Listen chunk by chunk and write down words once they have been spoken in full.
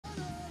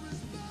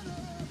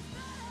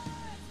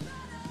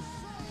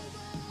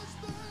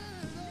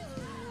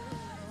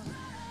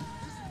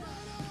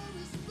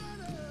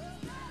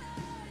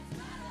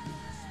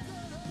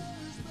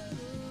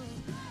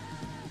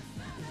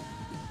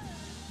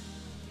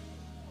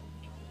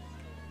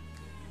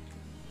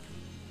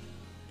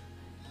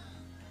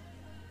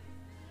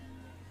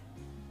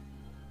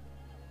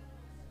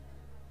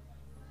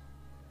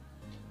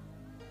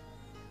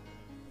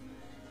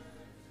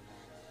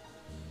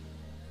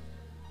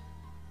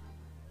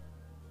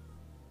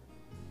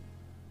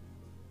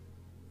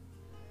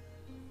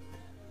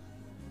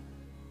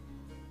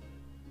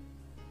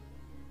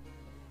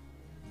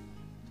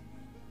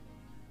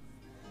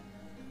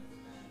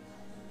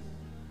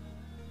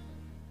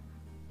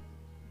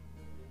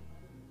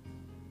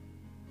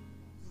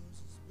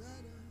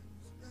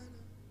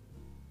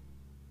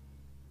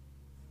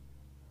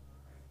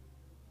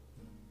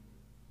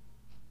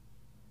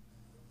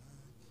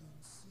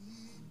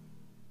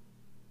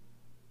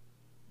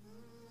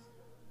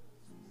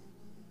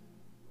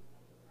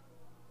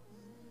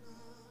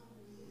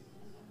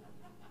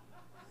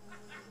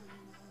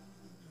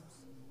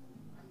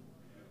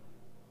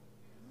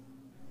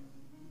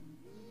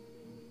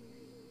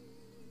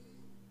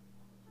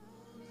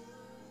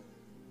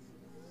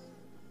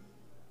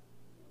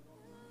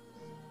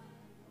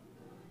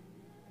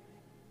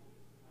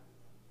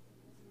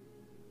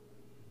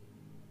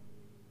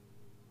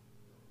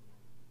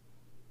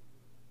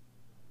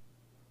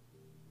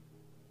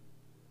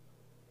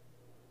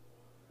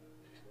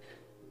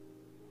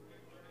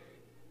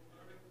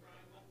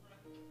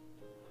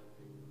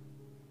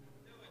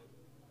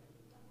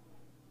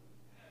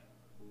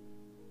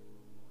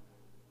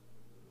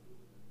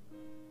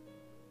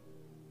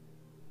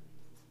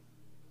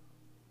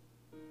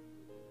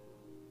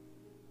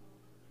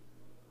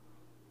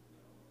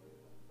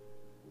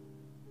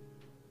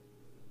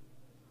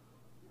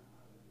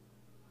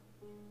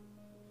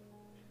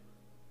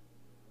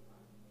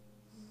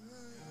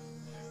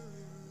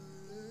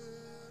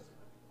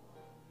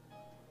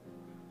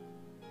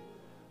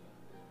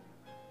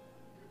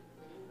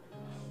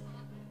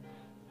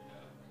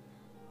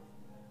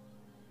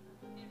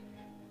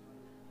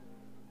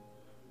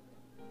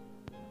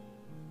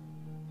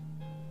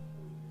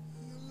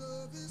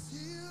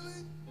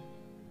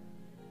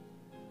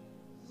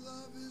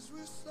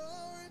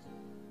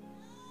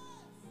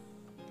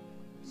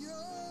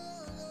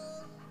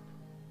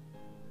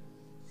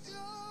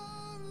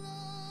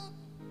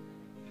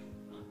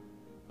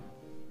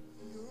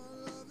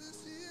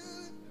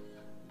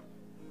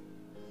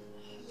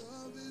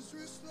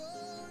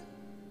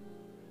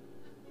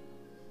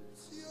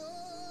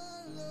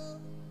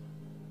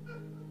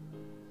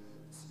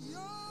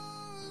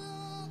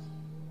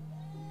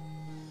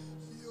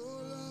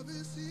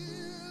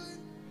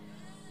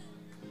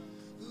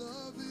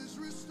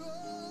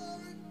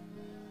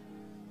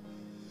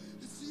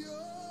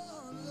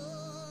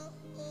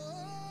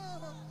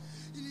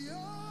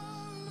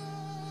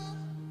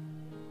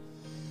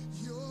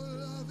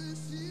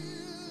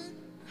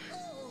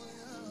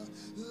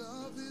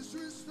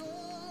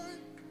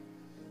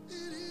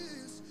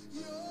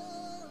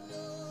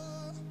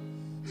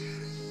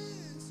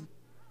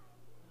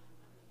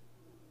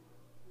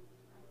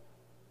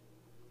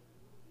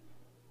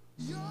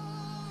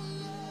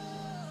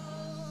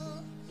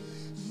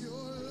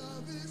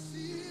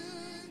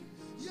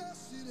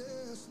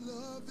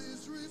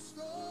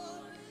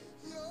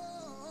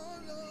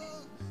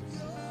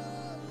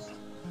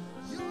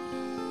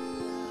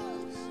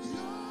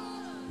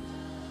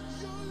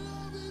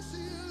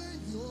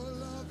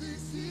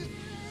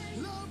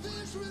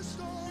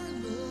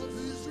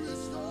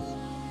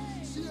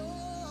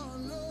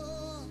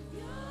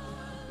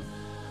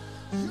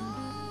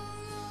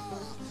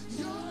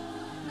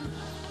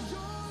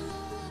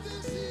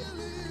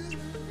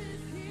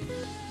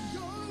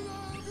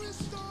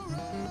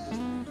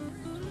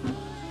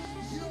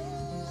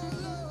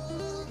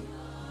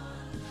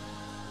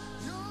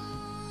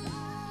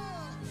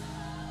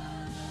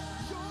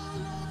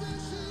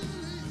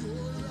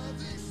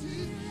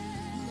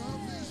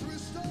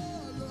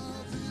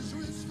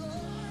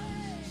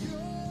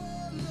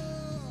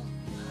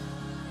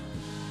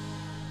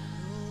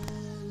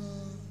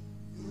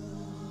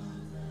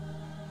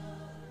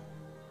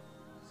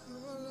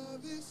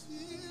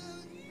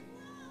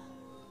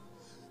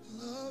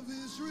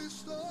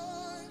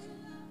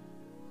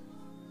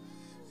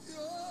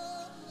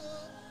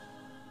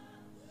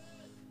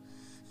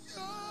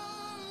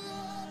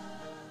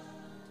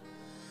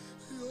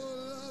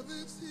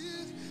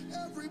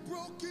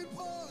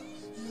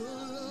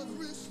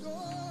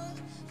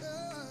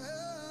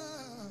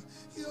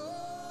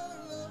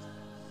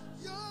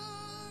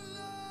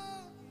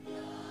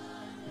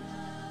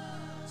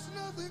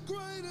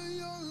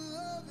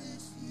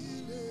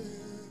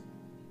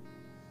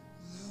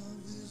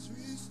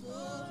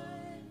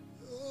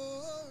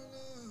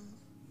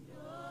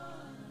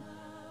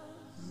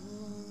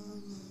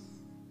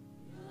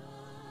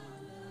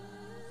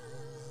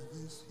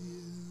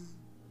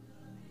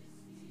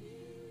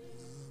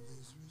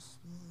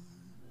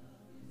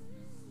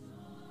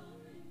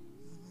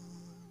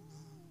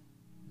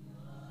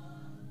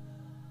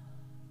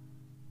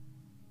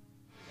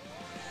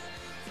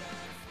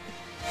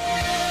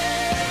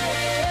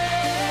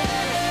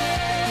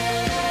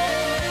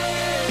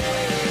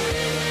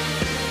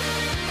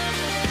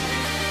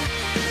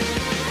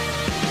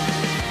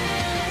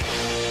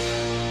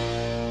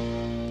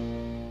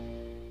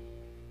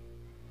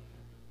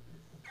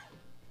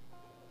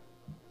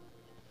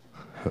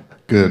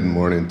Good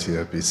morning,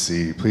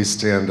 TFBC. Please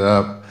stand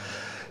up.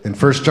 In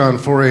 1 John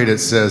 4:8, it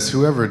says,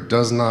 whoever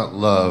does not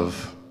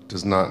love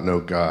does not know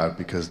God,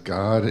 because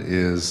God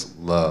is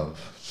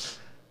love.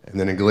 And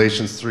then in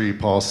Galatians 3,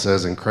 Paul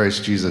says, in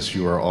Christ Jesus,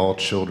 you are all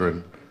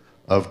children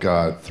of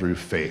God through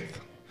faith.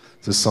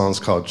 This song's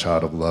called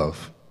Child of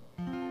Love.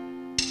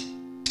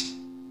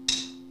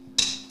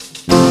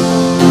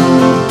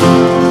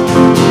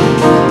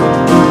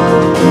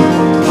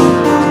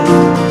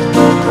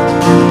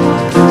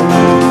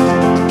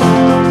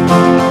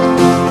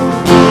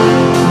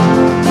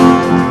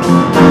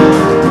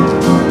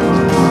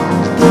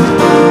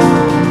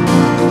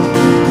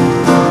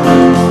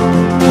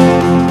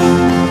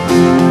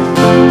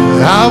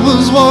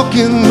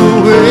 Walking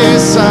the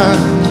wayside,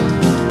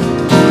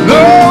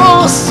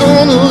 lost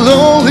on a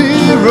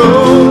lonely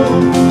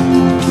road.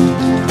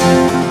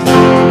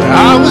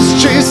 I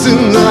was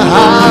chasing the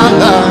high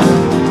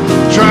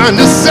line, trying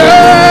to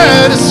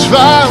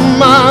satisfy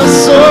my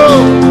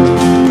soul.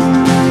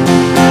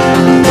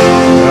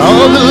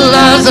 All the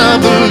lies I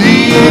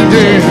believed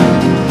in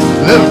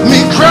left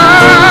me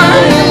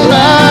crying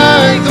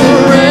like the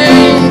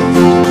rain.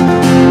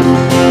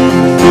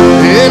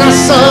 And I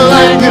saw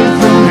lightning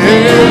from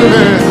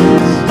heaven,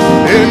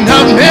 and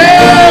I've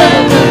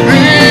never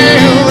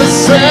been the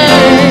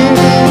same.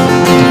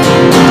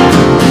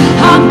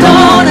 I'm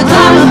gonna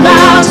climb a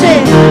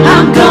mountain,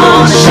 I'm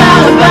gonna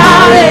shout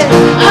about it.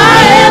 I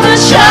am a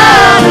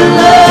child of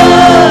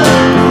love.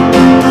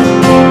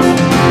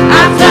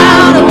 I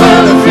found a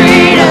world of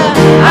freedom,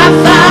 I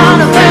found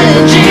a friend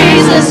in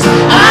Jesus.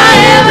 I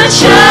am a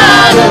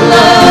child of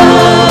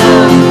love.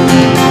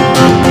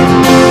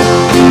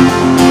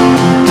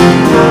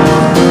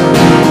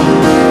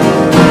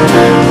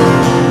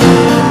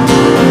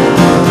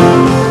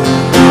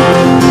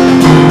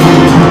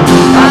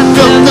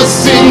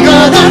 Sing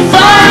of the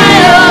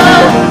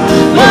fire,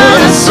 but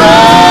I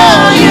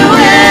saw you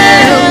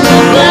in the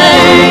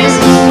flames.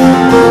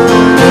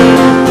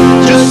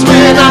 Just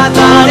when I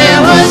thought it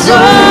was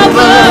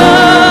over,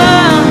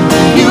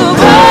 you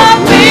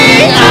brought me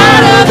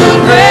out of the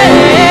grave.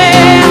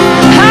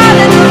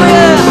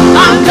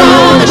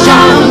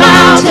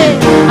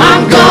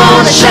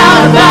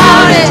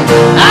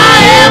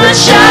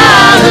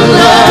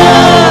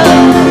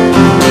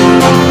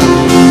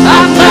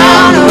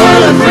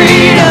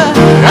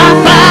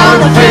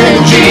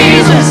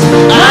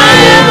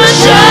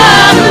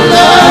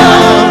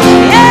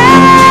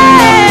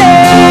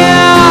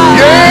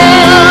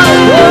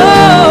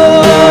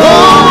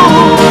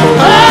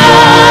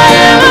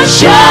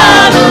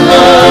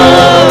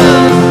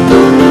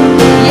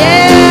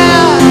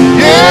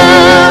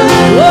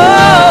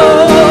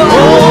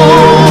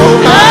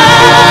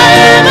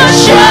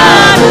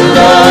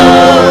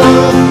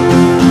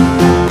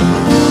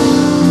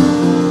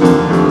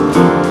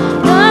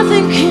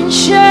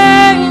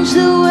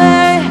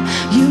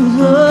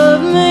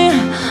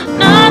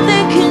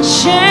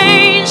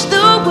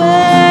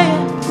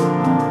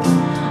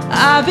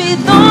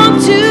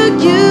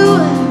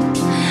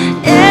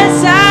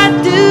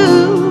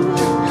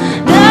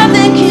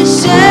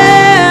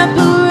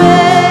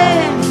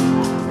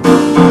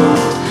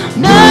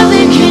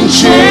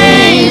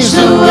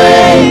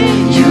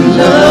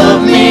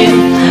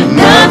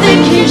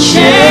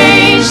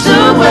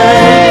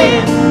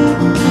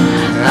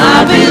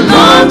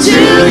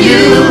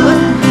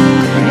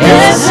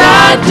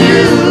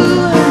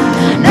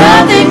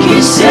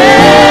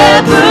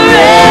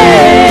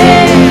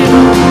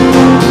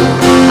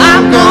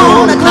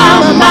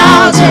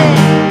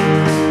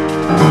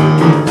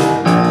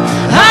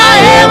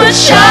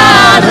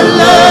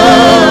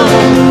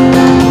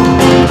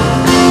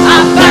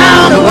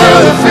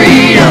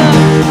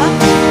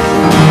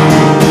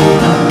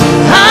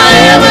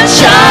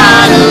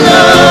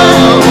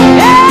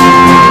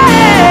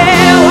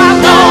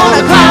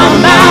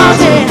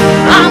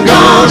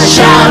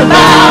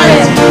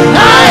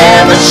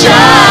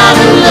 child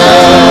of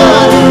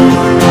love.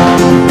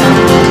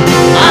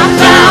 I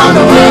found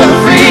a world of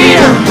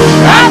freedom.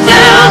 I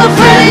found a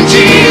friend in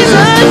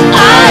Jesus.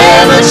 I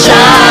am a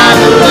child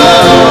of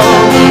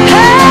love.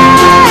 Hey,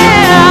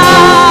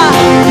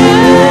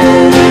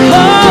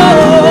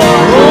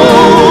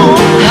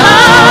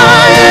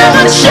 I am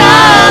a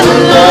child of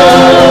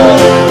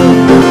love.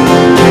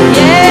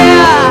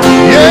 Yeah.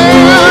 Yeah.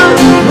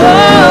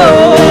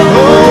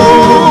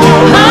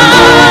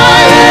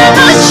 I am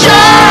a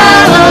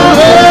child of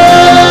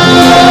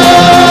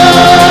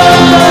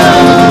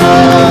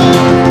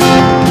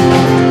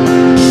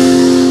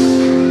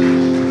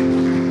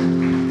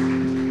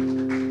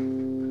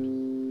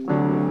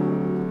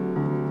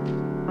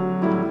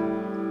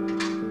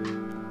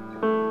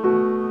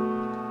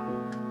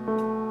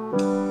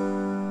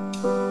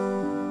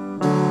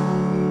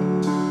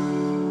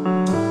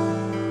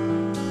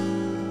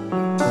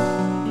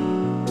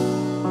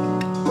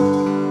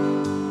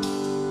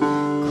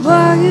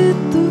Quiet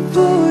the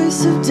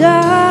voice of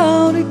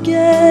doubt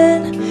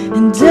again,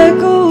 and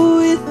echo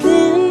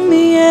within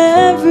me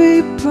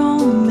every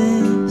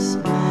promise.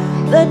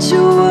 Let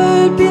your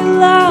word be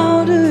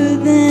louder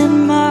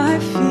than my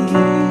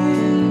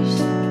fears,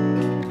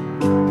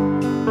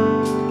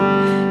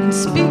 and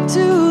speak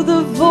to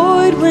the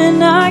void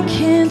when I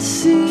can't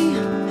see,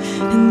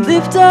 and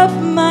lift up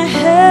my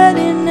head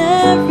in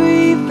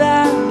every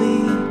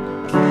valley.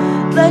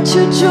 Let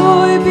your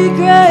joy be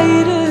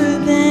greater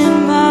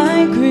than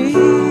my grief.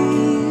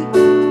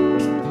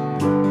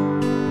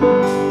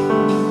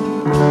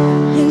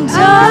 And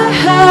I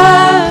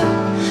have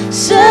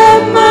set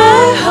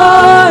my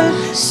heart,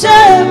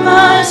 set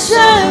my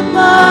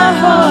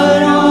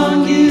heart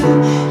on you.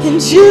 And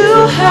you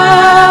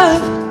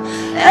have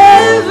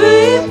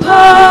every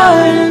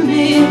part of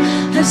me.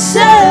 I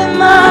set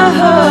my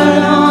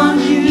heart on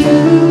you.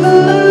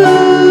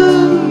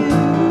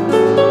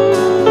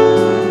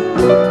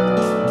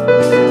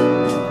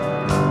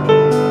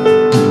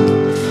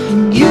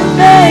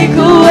 Make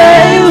a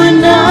way when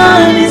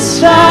none is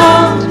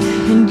found,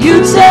 and you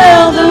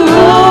tell the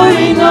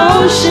roaring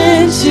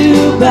ocean to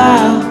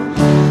bow.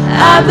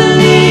 I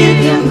believe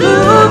you're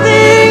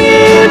moving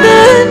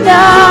even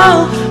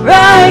now,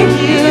 right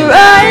here,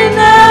 right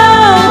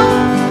now.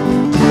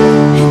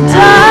 And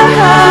I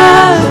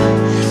have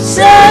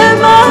set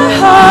my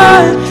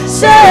heart,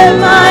 set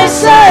my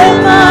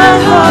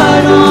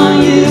heart on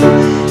you.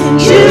 And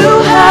you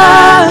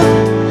have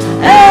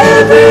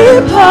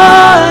every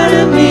part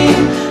of me.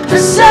 I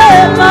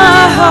set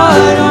my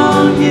heart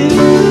on you.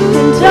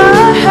 And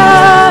I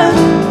have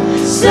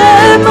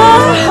set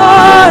my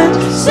heart,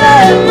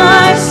 set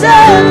my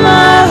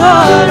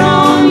heart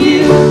on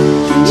you.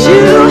 And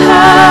you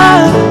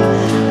have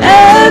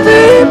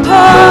every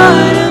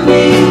part of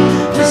me.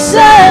 I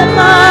set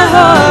my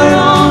heart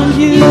on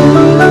you.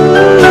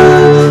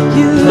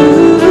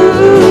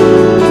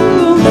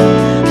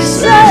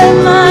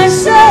 I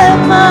set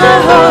my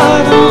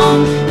heart on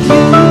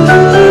you.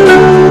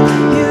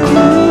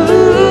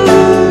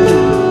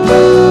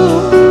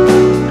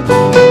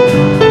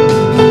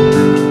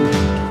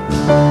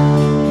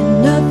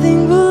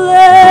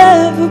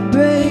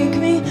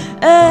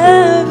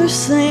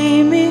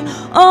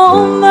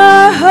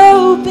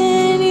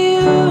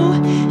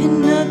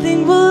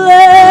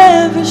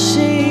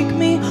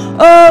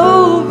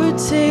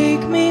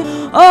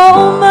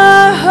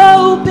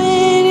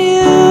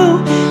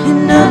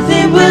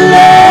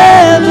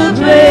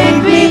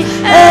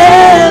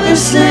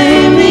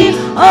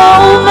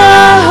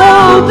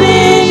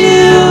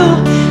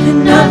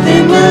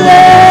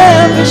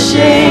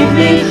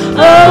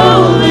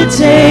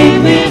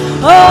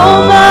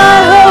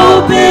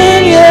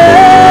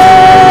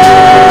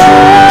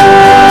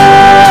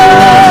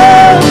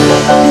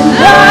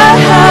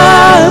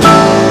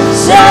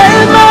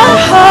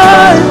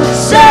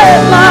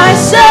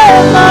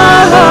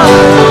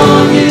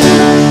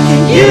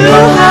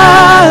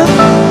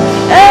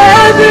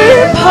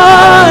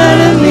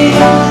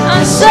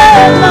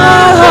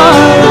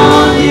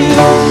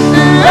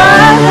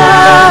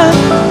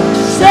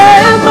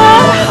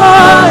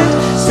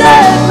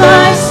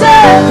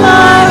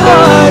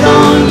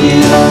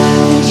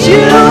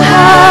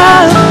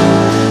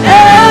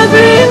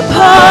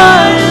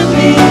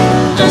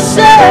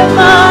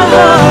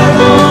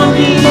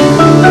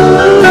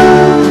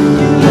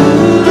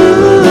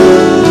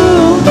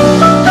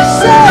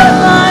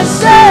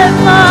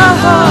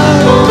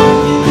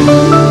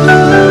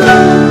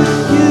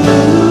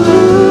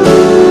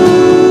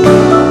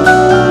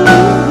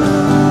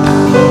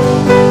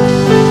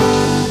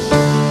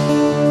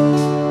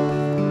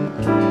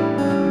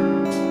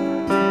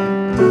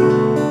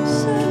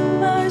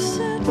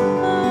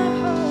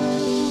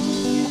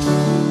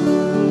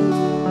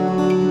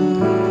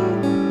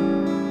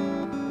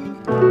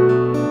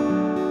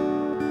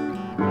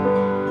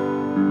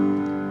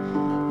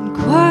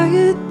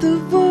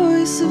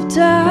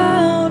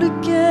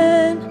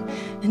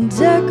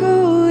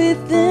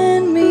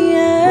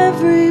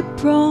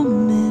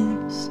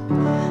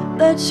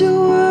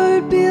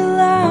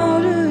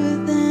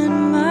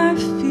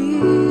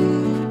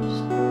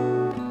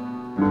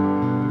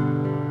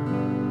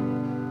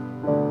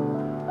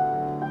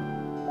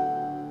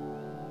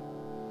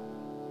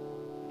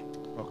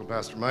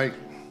 Pastor Mike.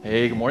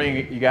 Hey, good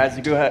morning, you guys.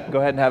 Go ahead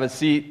and have a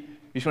seat.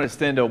 We just want to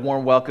extend a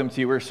warm welcome to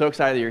you. We're so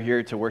excited that you're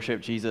here to worship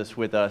Jesus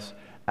with us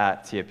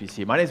at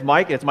TFBC. My name is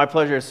Mike, and it's my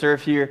pleasure to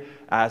serve here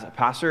as a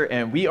pastor,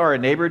 and we are a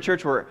neighborhood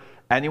church where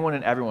anyone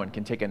and everyone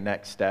can take a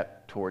next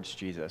step towards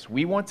Jesus.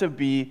 We want to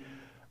be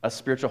a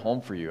spiritual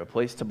home for you, a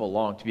place to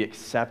belong, to be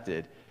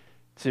accepted,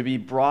 to be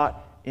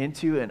brought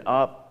into and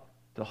up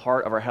the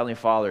heart of our Heavenly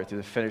Father through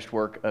the finished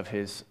work of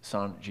His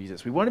Son,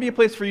 Jesus. We want to be a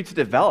place for you to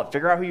develop,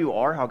 figure out who you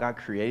are, how God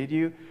created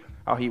you,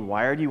 how He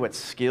wired you, what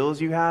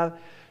skills you have,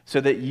 so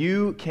that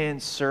you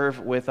can serve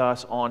with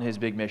us on His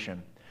big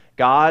mission.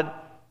 God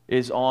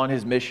is on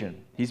His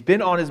mission. He's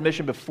been on His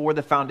mission before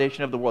the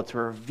foundation of the world to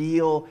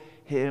reveal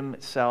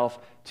Himself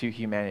to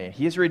humanity.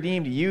 He has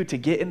redeemed you to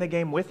get in the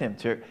game with Him,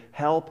 to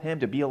help Him,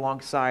 to be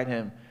alongside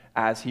Him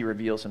as He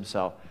reveals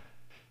Himself.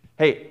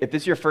 Hey, if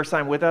this is your first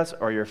time with us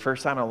or your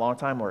first time in a long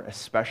time, we're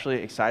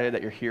especially excited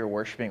that you're here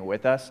worshiping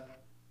with us.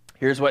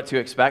 Here's what to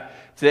expect.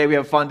 Today we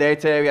have a fun day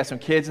today. We have some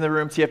kids in the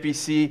room.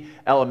 TFBC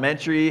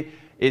Elementary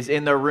is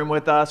in the room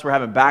with us. We're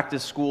having back to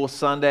school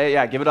Sunday.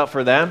 Yeah, give it up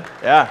for them.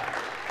 Yeah.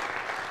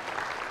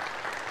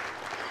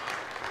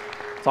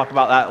 Talk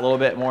about that a little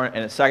bit more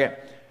in a second.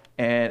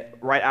 And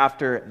right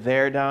after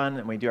they're done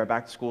and we do our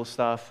back to school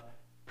stuff,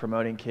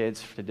 promoting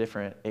kids to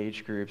different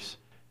age groups,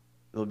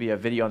 there'll be a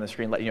video on the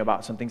screen letting you know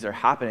about some things that are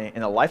happening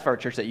in the life of our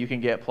church that you can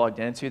get plugged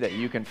into, that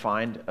you can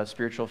find a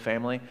spiritual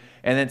family.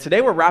 And then today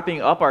we're wrapping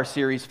up our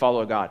series,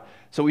 Follow God.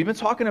 So we've been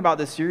talking about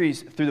this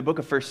series through the book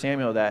of 1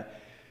 Samuel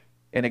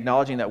and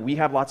acknowledging that we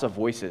have lots of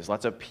voices,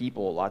 lots of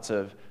people, lots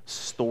of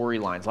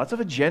storylines, lots of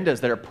agendas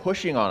that are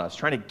pushing on us,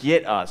 trying to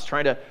get us,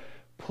 trying to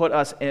put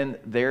us in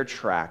their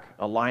track,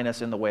 align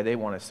us in the way they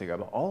want us to go.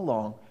 But all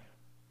along,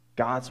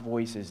 God's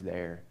voice is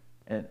there.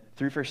 And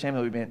through 1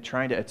 Samuel, we've been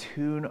trying to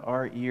attune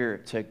our ear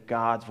to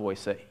God's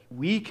voice so that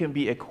we can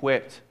be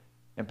equipped,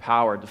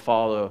 empowered to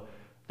follow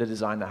the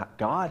design that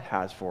God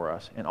has for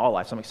us in all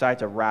life. So I'm excited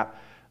to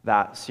wrap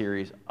that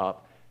series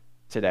up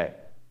today.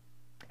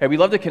 Hey, we'd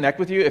love to connect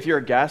with you. If you're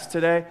a guest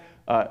today,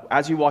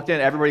 as you walked in,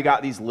 everybody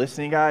got these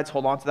listening guides.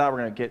 Hold on to that. We're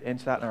going to get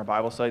into that in our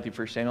Bible study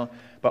through 1 Samuel.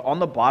 But on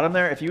the bottom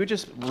there, if you would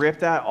just rip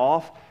that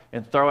off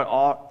and throw it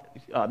off,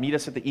 meet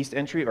us at the east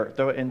entry, or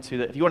throw it into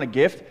the, if you want a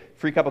gift,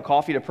 free cup of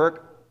coffee to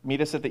Perk, meet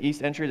us at the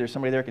east entry. There's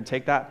somebody there who can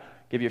take that,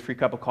 give you a free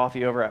cup of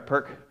coffee over at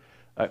Perk,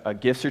 a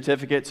gift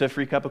certificate to a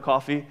free cup of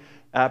coffee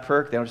at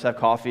Perk. They don't just have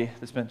coffee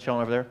that's been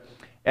chilling over there.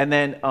 And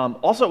then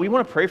also, we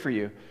want to pray for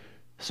you.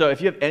 So if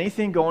you have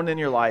anything going in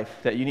your life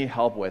that you need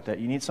help with, that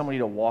you need somebody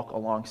to walk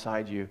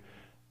alongside you,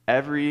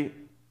 every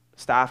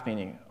staff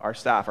meeting, our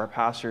staff, our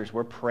pastors,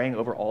 we're praying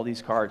over all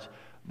these cards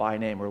by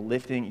name. We're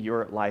lifting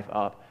your life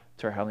up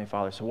to our Heavenly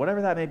Father. So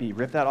whatever that may be,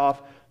 rip that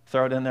off,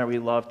 throw it in there. We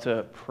love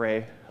to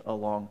pray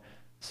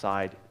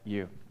alongside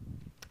you.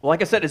 Well,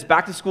 like I said, it's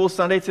back to school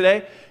Sunday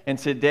today, and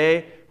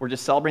today we're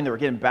just celebrating that we're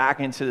getting back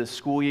into the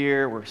school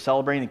year. We're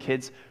celebrating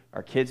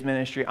our kids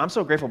ministry. I'm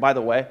so grateful, by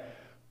the way.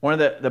 One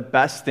of the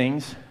best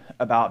things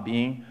about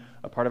being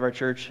a part of our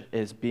church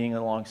is being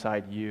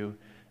alongside you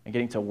and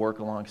getting to work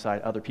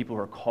alongside other people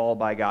who are called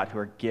by God, who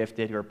are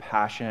gifted, who are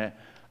passionate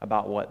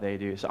about what they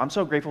do. So I'm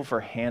so grateful for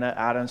Hannah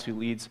Adams, who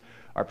leads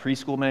our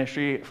preschool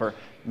ministry, for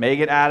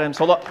Megan Adams.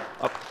 Hold up.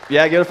 Oh,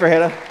 yeah, give it for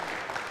Hannah.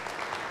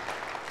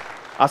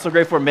 I'm so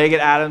grateful for Megan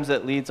Adams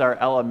that leads our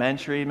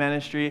elementary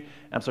ministry.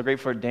 And I'm so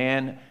grateful for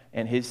Dan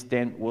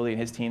Woolley and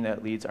his team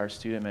that leads our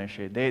student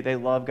ministry. They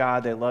love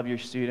God. They love your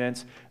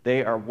students.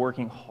 They are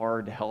working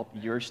hard to help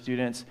your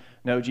students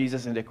know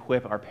Jesus and to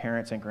equip our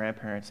parents and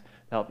grandparents to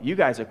help you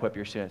guys equip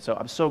your students. So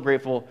I'm so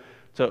grateful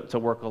to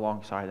work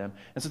alongside them.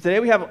 And so today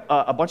we have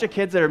a bunch of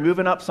kids that are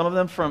moving up, some of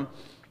them from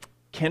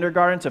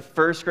kindergarten to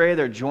first grade.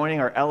 They're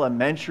joining our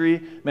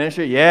elementary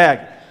ministry.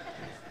 Yeah.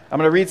 I'm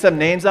going to read some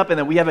names up, and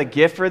then we have a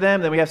gift for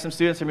them. Then we have some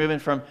students who are moving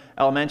from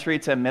elementary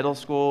to middle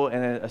school,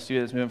 and then a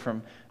student that's moving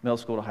from middle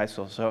school to high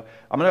school. So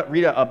I'm going to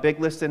read a big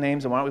list of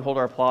names, and why don't we hold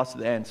our applause to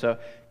the end. So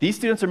these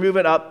students are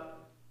moving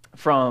up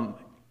from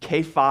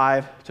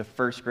K-5 to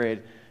first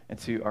grade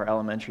into our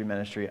elementary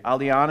ministry.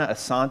 Aliana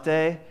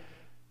Asante.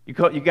 You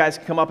guys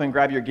can come up and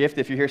grab your gift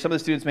if you're here. Some of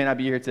the students may not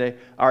be here today.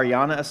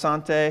 Ariana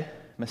Asante,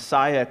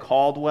 Messiah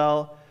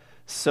Caldwell,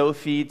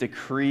 Sophie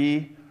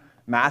Decree,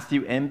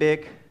 Matthew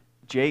Embick,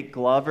 Jake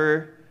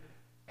Glover,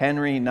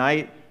 Henry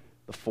Knight,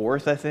 the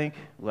fourth, I think.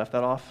 Left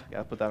that off. Got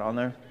to put that on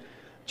there.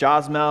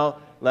 Josmel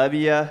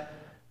Levia,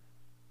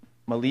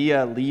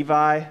 Malia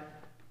Levi,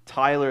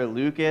 Tyler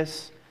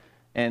Lucas,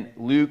 and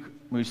Luke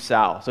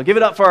Musal. So give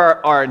it up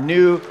for our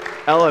new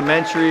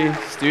elementary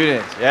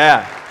students.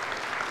 Yeah.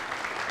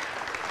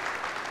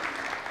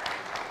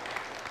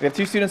 We have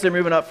two students that are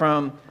moving up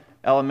from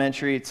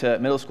elementary to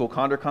middle school,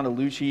 Condor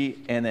Condalucci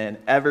and then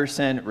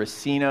Everson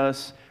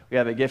Racinos. We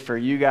have a gift for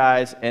you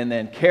guys. And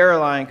then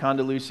Caroline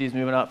Condalucci is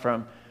moving up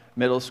from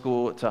middle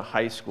school to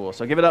high school.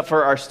 So give it up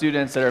for our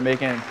students that are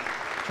making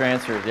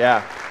transfers.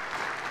 Yeah.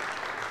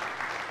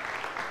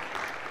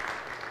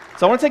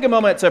 So I want to take a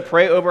moment to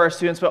pray over our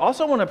students, but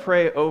also want to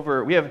pray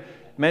over, we have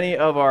many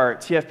of our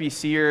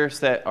TFBCers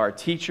that are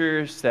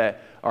teachers,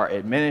 that are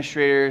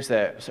administrators,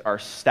 that are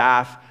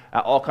staff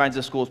at all kinds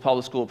of schools,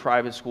 public school,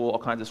 private school, all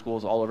kinds of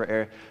schools all over the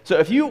area. So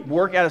if you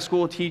work at a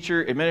school,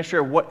 teacher,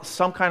 administrator,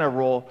 some kind of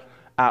role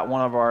at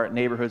one of our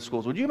neighborhood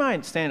schools, would you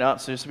mind standing up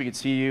so just so we could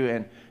see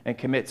you and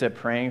commit to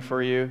praying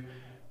for you?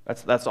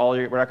 That's all.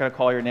 We're not going to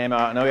call your name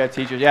out. I know we have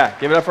teachers. Yeah,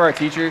 give it up for our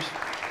teachers.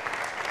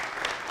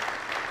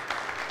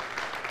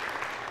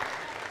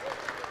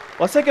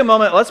 Let's take a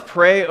moment. Let's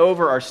pray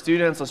over our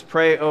students. Let's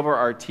pray over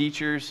our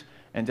teachers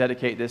and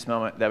dedicate this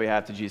moment that we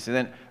have to Jesus. And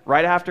then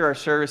right after our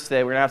service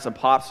today, we're going to have some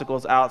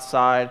popsicles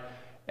outside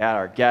at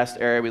our guest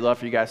area. We'd love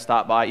for you guys to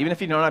stop by. Even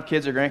if you don't have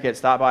kids or grandkids,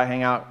 stop by,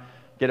 hang out,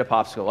 get a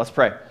popsicle. Let's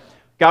pray.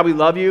 God, we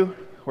love you.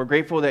 We're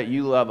grateful that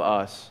you love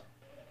us.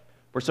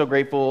 We're so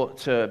grateful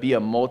to be a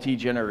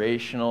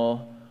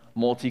multi-generational,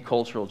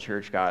 multicultural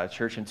church, God, a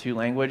church in 2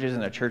 languages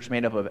and a church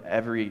made up of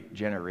every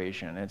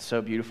generation. And it's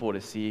so beautiful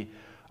to see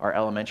our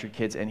elementary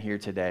kids in here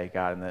today,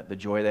 God, and the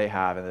joy they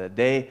have, and that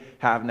they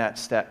have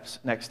next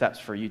steps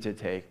for you to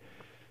take.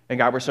 And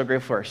God, we're so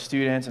grateful for our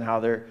students and how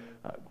they're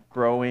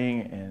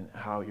growing and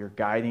how you're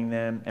guiding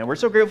them. And we're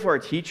so grateful for our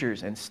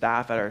teachers and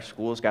staff at our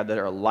schools, God, that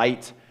are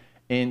light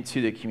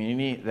into the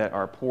community, that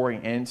are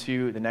pouring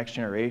into the next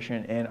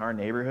generation in our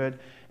neighborhood.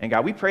 And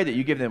God, we pray that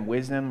you give them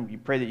wisdom. We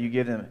pray that you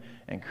give them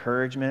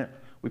encouragement.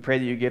 We pray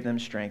that you give them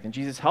strength. And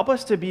Jesus, help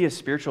us to be a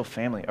spiritual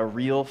family, a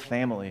real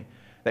family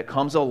that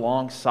comes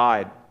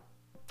alongside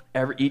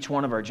each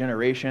one of our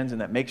generations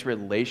and that makes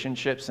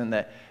relationships and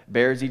that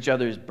bears each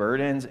other's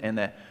burdens and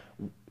that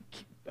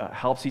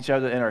helps each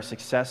other in our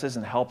successes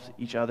and helps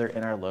each other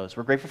in our lows.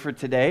 We're grateful for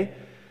today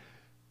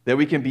that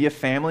we can be a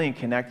family and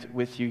connect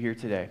with you here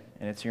today.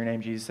 And it's in your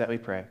name, Jesus, that we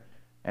pray.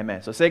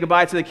 Amen. So say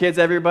goodbye to the kids,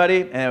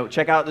 everybody, and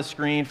check out the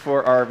screen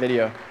for our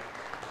video.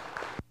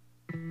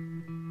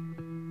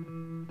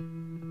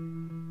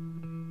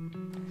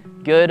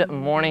 Good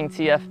morning,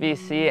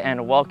 TFBC,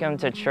 and welcome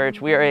to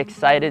church. We are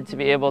excited to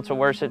be able to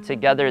worship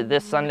together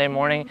this Sunday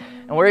morning,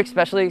 and we're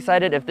especially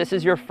excited if this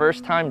is your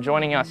first time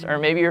joining us, or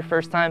maybe your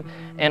first time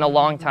in a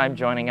long time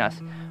joining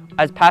us.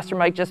 As Pastor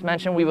Mike just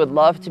mentioned, we would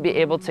love to be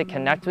able to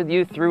connect with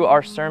you through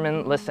our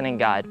sermon listening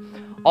guide.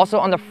 Also,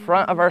 on the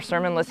front of our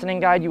sermon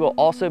listening guide, you will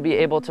also be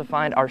able to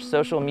find our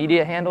social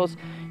media handles.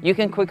 You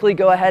can quickly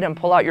go ahead and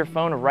pull out your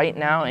phone right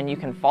now, and you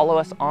can follow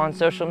us on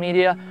social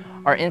media.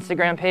 Our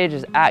Instagram page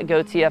is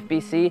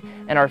 @GoTFBC,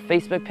 and our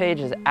Facebook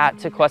page is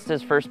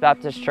 @Tequestas First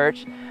Baptist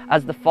Church.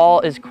 As the fall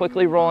is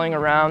quickly rolling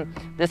around,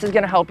 this is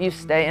going to help you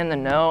stay in the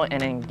know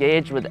and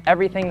engage with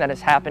everything that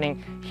is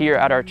happening here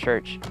at our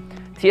church.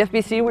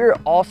 TFBC, we are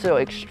also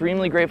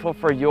extremely grateful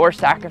for your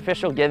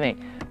sacrificial giving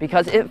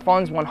because it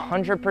funds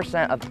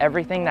 100% of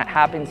everything that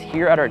happens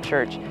here at our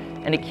church,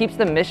 and it keeps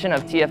the mission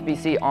of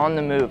TFBC on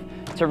the move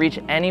to reach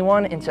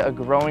anyone into a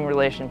growing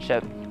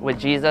relationship with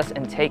Jesus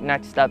and take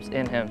next steps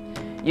in Him.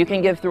 You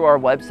can give through our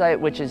website,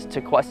 which is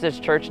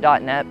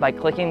tequestaschurch.net, by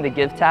clicking the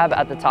Give tab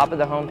at the top of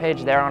the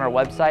homepage there on our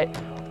website,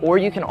 or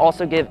you can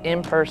also give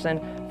in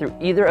person through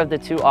either of the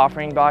 2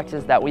 offering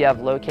boxes that we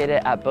have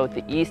located at both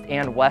the east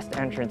and west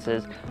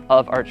entrances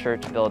of our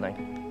church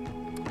building.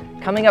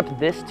 Coming up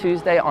this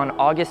Tuesday on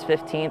August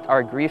 15th,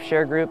 our Grief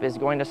Share group is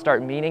going to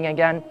start meeting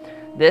again.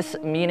 This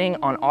meeting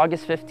on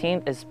August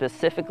 15th is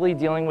specifically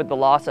dealing with the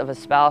loss of a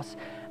spouse,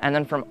 and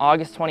then from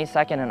August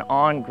 22nd and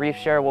on, Grief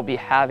Share will be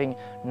having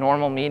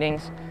normal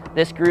meetings.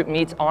 This group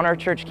meets on our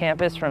church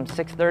campus from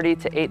 6:30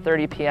 to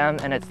 8:30 p.m.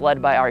 and it's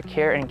led by our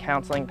care and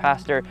counseling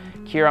pastor,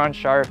 Kieran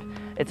Sharp.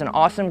 It's an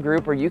awesome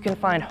group where you can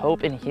find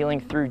hope and healing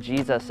through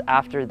Jesus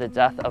after the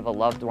death of a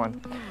loved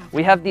one.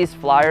 We have these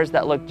flyers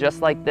that look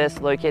just like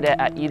this located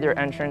at either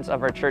entrance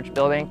of our church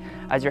building.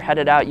 As you're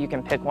headed out, you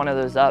can pick one of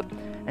those up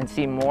and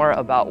see more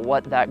about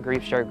what that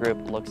Grief Share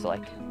group looks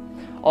like.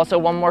 Also,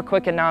 one more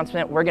quick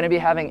announcement. We're going to be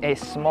having a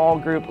small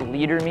group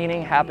leader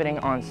meeting happening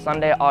on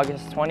Sunday,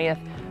 August 20th,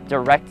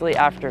 directly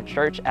after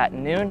church at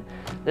noon.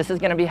 This is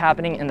going to be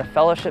happening in the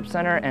Fellowship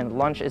Center, and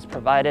lunch is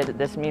provided.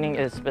 This meeting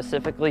is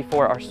specifically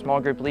for our small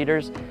group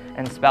leaders,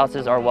 and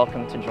spouses are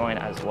welcome to join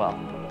as well.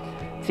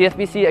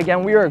 TFBC,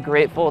 again, we are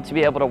grateful to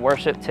be able to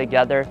worship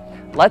together.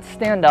 Let's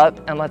stand up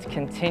and let's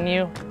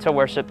continue to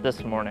worship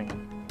this morning.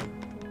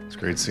 It's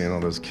great seeing all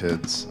those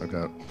kids. I've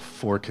got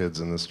 4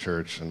 kids in this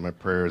church, and my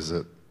prayer is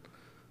that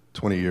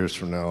 20 years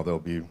from now, they'll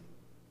be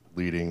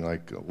leading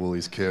like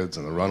Woolie's kids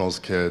and the Runnels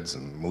kids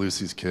and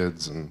Malusi's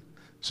kids. And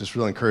it's just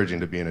really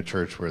encouraging to be in a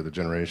church where the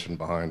generation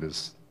behind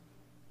is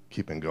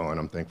keeping going.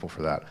 I'm thankful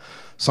for that.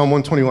 Psalm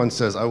 121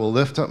 says, I will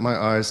lift up my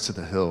eyes to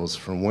the hills.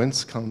 From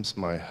whence comes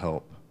my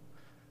help?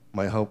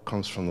 My help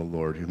comes from the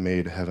Lord who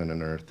made heaven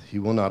and earth. He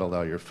will not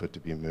allow your foot to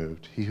be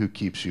moved. He who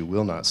keeps you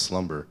will not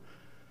slumber.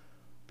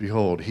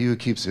 Behold, he who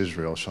keeps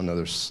Israel shall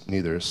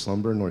neither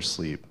slumber nor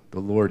sleep. The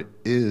Lord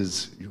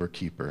is your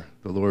keeper.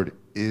 The Lord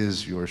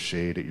is your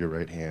shade at your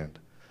right hand.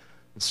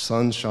 The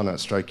sun shall not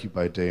strike you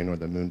by day, nor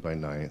the moon by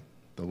night.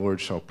 The Lord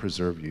shall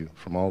preserve you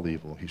from all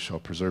evil. He shall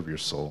preserve your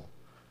soul.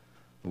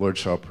 The Lord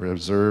shall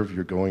preserve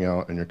your going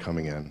out and your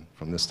coming in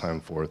from this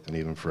time forth and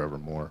even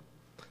forevermore.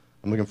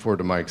 I'm looking forward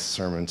to Mike's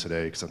sermon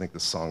today because I think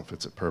this song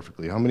fits it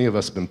perfectly. How many of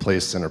us have been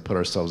placed in or put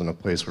ourselves in a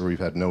place where we've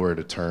had nowhere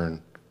to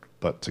turn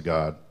but to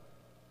God?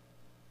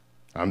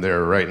 I'm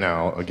there right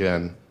now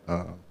again.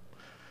 And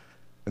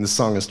this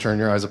song is Turn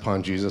Your Eyes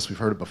Upon Jesus. We've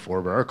heard it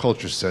before, but our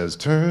culture says,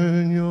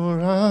 turn your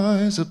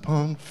eyes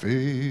upon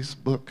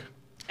Facebook.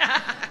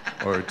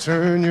 Or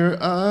turn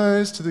your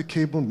eyes to the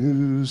cable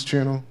news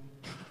channel.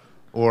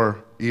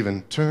 Or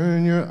even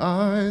turn your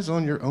eyes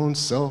on your own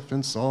self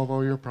and solve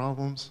all your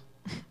problems.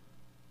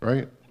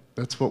 Right?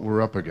 That's what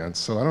we're up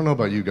against. So I don't know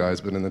about you guys,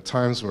 but in the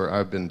times where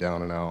I've been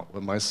down and out,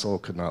 what my soul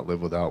could not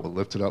live without, what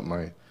lifted up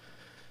my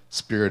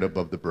spirit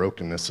above the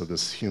brokenness of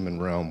this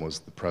human realm was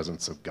the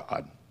presence of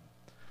God.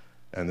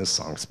 And this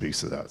song speaks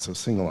to that. So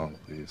sing along,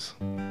 please.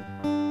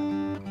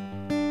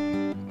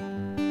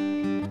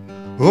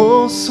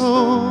 Oh,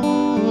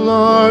 soul,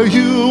 are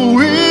you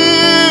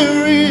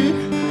weary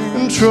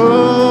and troubled?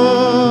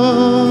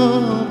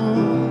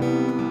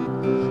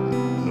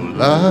 No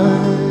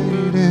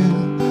light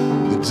in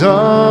the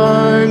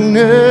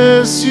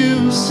darkness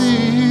you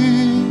see.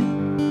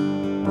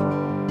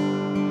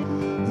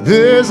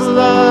 There's a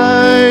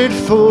light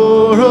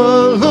for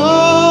a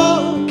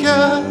look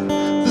at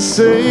the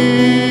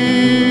Savior,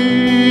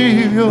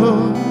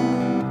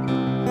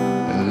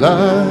 and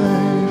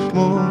life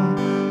more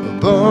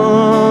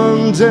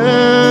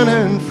abundant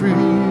and free.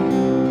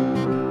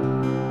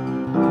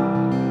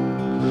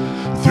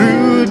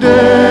 Through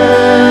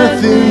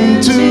death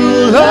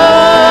into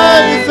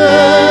life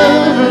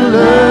everlasting,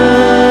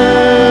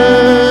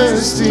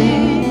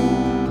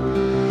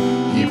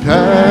 He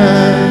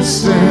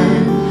passed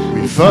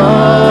and we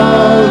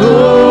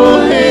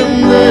follow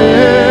Him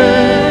there.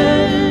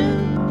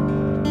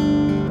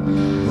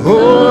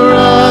 O'er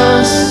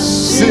us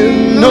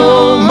sin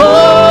no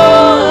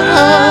more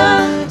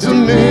had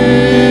dominion,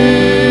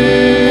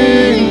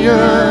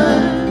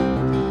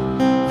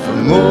 for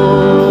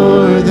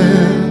more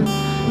than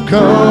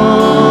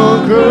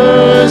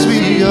conquerors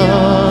we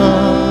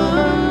are.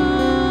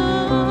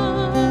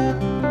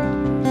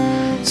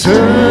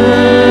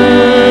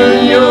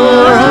 Turn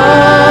your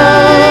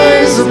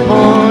eyes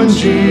upon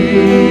Jesus.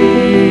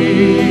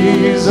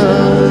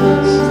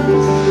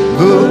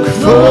 Look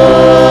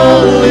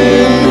full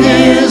in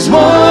His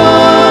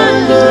wonderful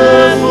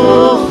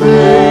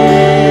face,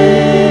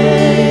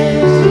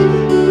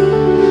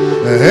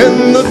 and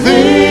the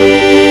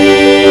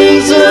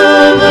things of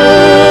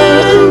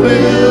earth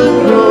will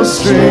grow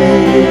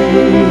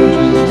strangely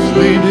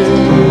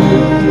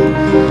dim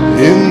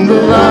in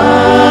the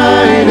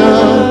light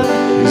of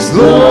His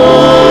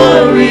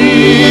glory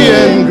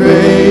and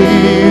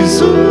grace.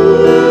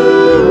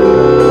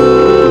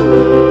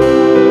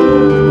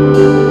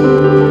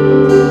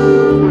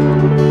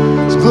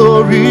 His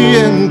glory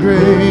and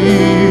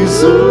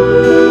grace.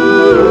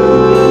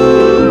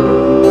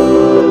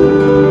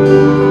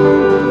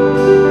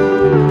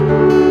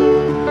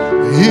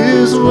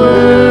 His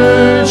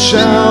word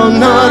shall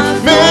not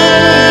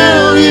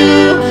fail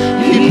you,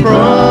 He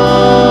promised.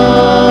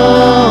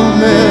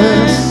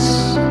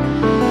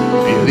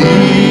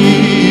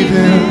 Believe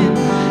Him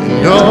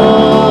and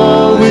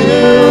all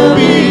will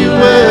be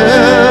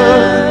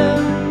well.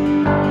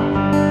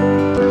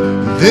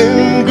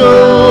 Then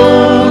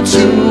go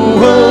to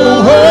a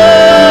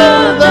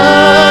world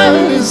that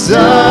is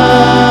dying.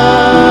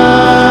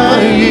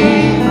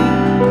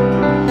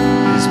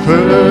 His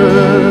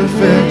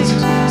perfect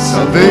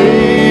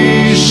salvation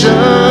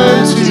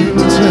to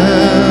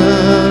tell.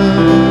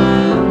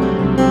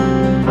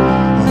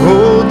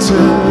 Oh,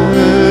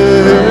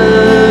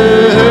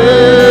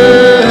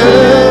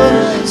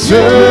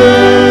 turn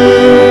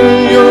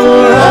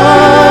your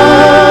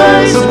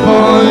eyes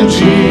upon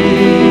Jesus.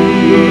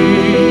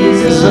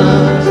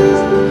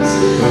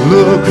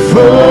 Look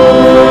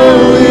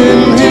full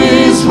in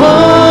His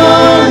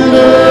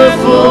wonderful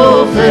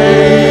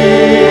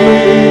face,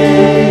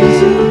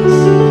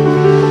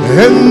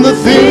 and the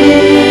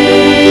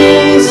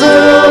things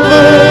of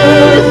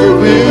earth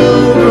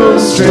will grow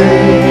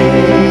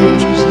strangely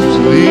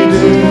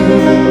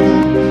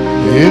dim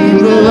in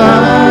the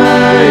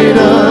light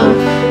of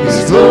His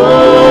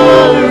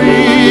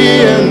glory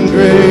and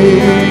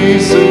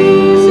grace.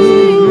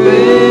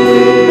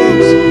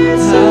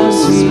 How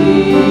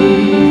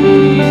sweet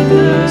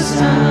the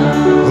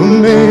sound,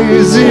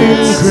 amazing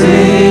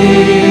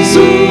grace,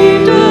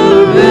 saved a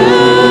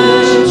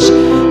wretch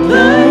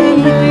like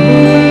me.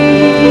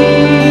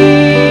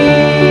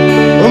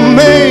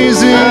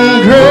 Amazing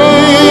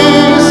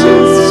grace,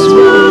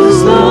 was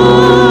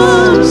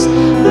lost,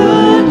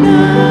 but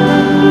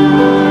now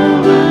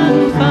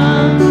I'm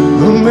found.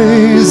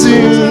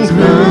 Amazing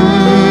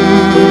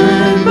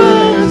grace,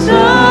 but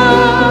now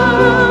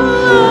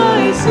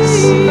I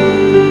see.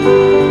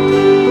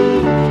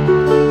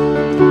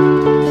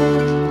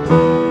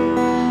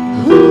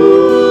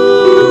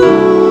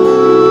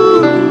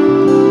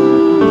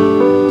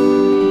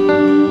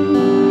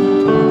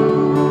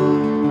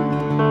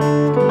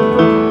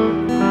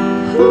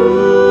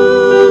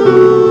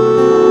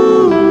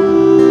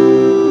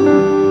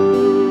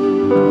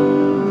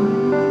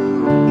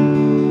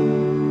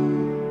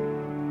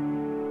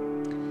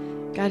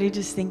 God, I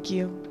just thank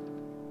you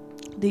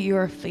that you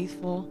are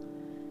faithful,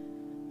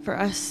 for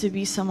us to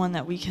be someone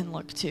that we can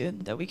look to,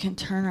 that we can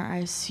turn our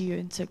eyes to you.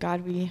 And so,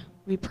 God, we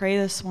pray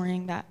this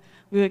morning that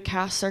we would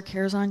cast our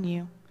cares on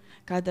you.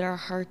 God, that our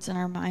hearts and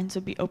our minds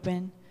would be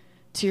open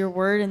to your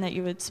word and that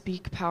you would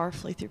speak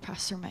powerfully through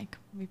Pastor Mike.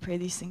 We pray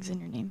these things in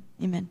your name.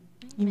 Amen.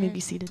 You may be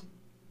seated.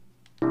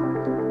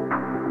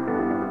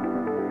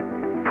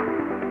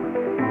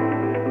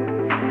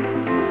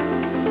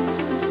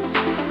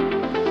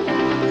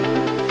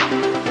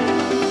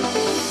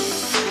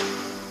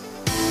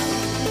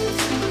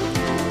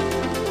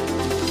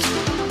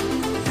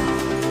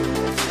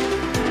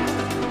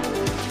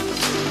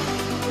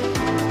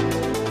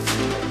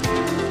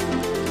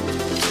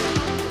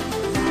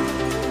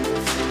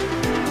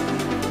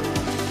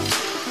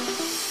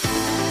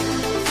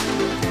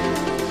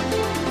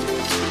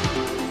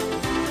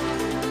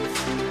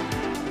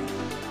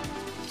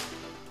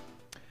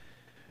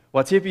 Well,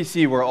 at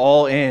TFBC, we're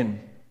all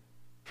in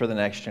for the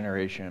next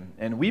generation.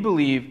 And we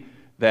believe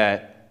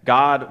that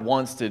God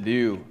wants to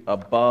do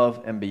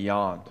above and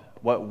beyond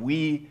what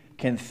we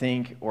can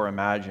think or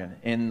imagine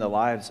in the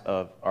lives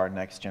of our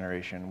next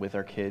generation with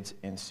our kids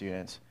and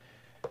students.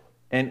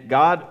 And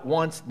God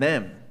wants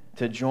them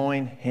to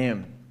join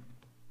him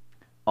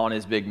on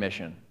his big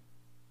mission.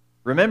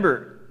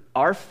 Remember,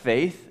 our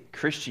faith,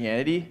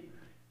 Christianity,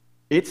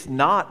 it's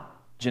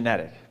not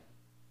genetic.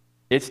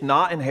 It's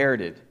not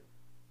inherited.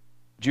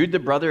 Jude, the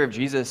brother of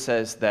Jesus,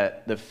 says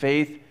that the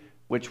faith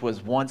which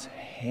was once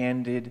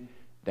handed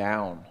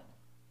down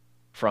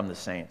from the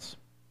saints.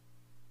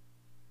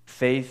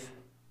 Faith,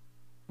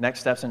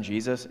 next steps in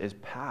Jesus, is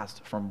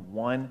passed from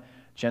one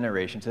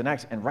generation to the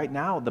next. And right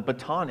now, the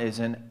baton is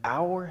in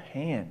our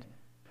hand.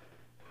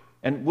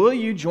 And will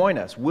you join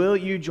us? Will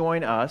you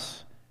join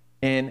us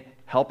in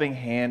helping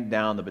hand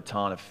down the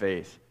baton of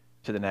faith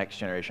to the next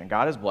generation?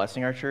 God is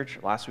blessing our church.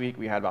 Last week,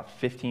 we had about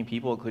 15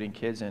 people, including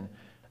kids and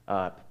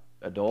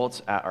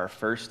adults, at our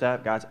first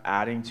step. God's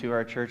adding to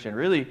our church. And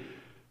really,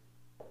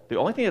 the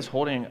only thing that's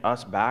holding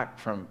us back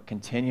from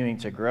continuing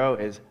to grow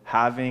is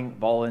having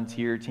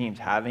volunteer teams,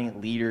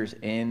 having leaders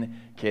in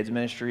kids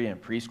ministry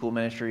and preschool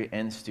ministry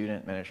and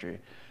student ministry.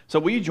 So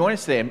will you join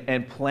us today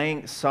in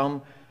playing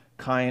some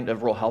kind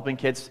of role, helping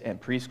kids and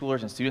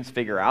preschoolers and students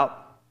figure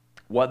out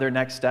what their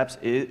next steps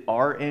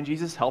are in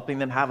Jesus, helping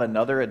them have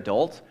another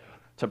adult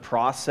to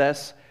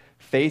process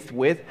faith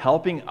with,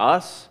 helping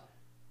us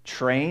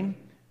train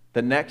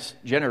the next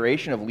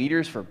generation of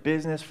leaders for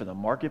business, for the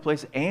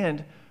marketplace,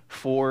 and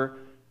for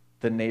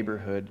the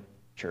neighborhood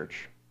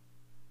church.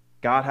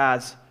 God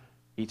has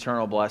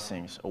eternal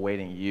blessings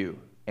awaiting you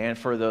and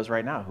for those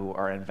right now who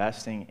are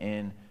investing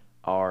in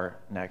our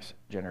next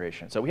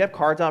generation. So we have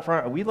cards out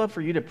front, and we'd love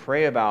for you to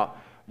pray about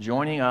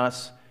joining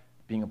us,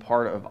 being a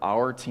part of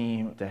our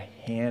team to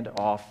hand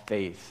off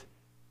faith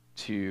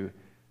to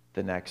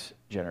the next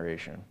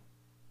generation.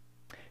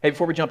 Hey,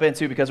 before we jump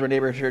into, because we're a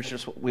neighborhood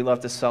church, we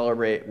love to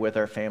celebrate with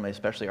our family,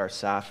 especially our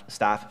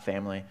staff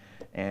family.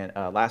 And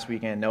last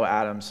weekend, Noah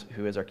Adams,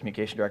 who is our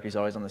communication director, he's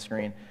always on the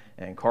screen,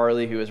 and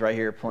Carly, who is right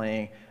here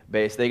playing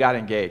bass, they got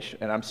engaged,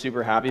 and I'm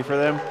super happy for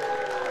them.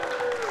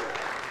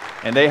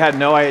 And they had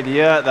no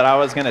idea that I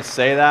was going to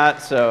say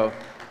that, so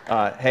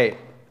hey,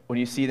 when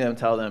you see them,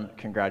 tell them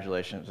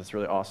congratulations. It's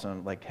really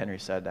awesome, like Henry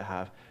said, to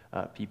have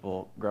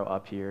people grow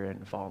up here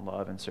and fall in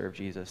love and serve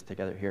Jesus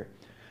together here.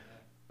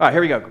 All right,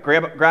 here we go.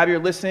 Grab your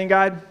listening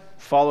guide,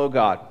 follow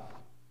God.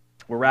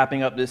 We're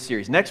wrapping up this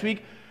series. Next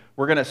week,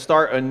 we're going to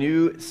start a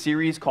new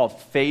series called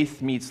Faith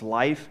Meets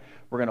Life.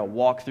 We're going to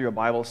walk through a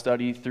Bible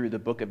study through the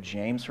book of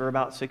James for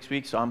about 6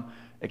 weeks, so I'm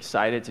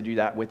excited to do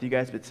that with you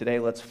guys. But today,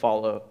 let's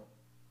follow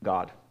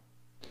God.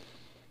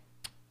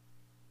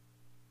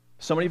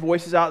 So many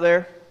voices out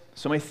there,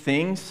 so many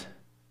things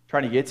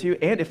trying to get to you,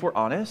 and if we're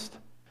honest,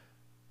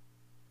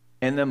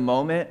 in the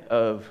moment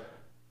of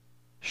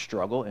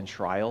struggle and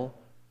trial,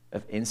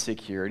 of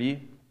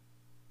insecurity,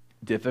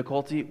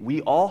 difficulty,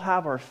 we all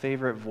have our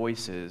favorite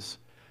voices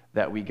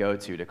that we go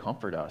to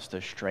comfort us,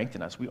 to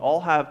strengthen us. We all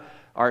have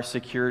our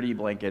security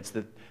blankets,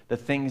 the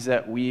things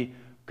that we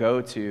go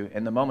to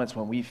in the moments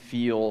when we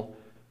feel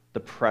the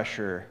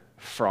pressure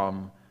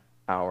from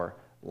our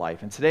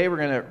life. And today we're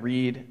going to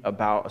read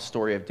about a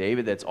story of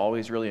David that's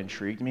always really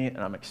intrigued me, and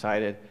I'm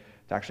excited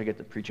to actually get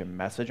to preach a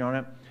message on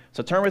it.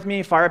 So turn with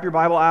me, fire up your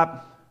Bible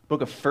app,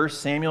 book of 1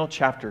 Samuel,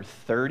 chapter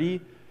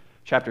 30.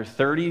 Chapter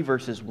 30,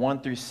 verses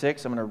 1 through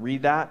 6. I'm going to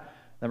read that,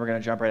 then we're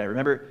going to jump right in.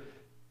 Remember,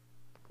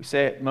 we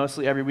say it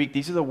mostly every week.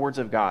 These are the words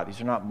of God.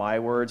 These are not my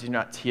words. These are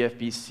not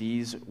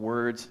TFBC's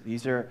words.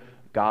 These are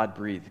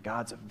God-breathed,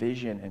 God's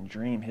vision and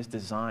dream, his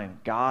design.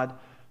 God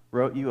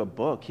wrote you a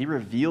book. He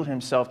revealed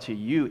himself to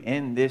you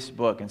in this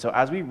book. And so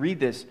as we read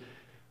this,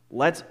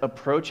 let's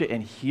approach it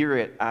and hear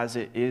it as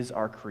it is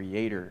our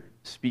Creator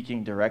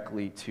speaking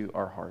directly to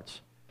our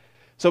hearts.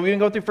 So we can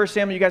go through 1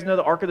 Samuel. You guys know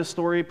the arc of the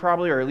story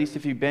probably, or at least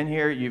if you've been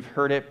here, you've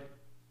heard it.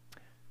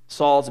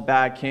 Saul's a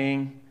bad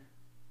king.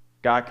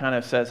 God kind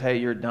of says, hey,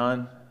 you're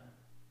done.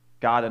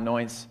 God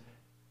anoints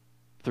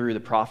through the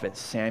prophet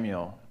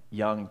Samuel,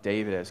 young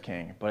David as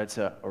king. But it's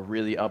a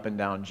really up and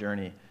down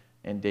journey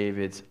in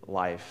David's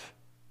life.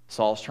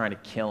 Saul's trying to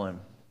kill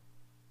him.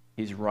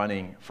 He's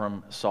running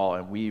from Saul,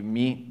 and we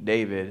meet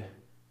David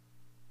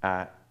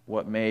at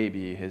what may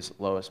be his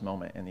lowest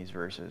moment in these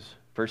verses.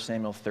 1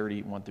 Samuel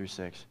 30, 1 through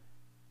 6. It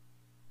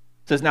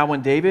says, "Now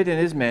when David and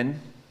his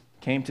men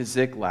came to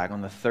Ziklag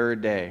on the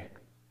third day,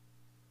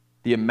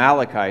 the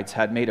Amalekites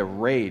had made a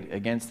raid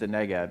against the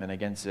Negeb and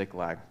against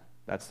Ziklag."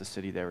 That's the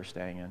city they were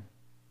staying in.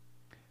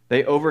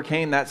 "They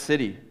overcame that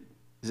city,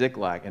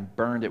 Ziklag, and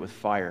burned it with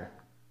fire,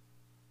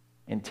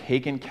 and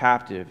taken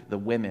captive the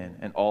women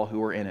and all who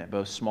were in it,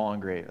 both small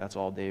and great." That's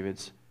all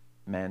David's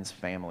men's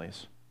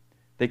families.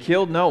 "They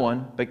killed no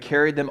one, but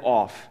carried them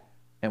off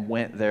and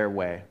went their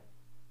way.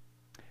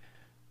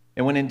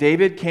 And when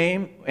David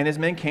came and his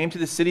men came to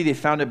the city, they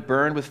found it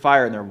burned with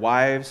fire, and their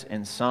wives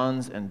and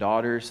sons and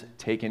daughters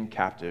taken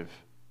captive.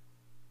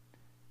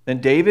 Then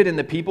David and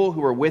the people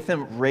who were with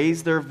him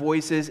raised their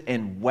voices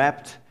and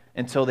wept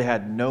until they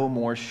had no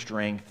more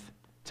strength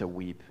to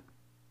weep.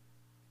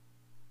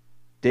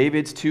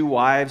 David's 2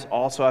 wives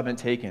also have been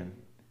taken."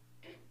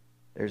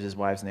 There's his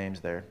wives'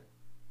 names there.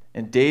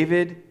 "And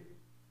David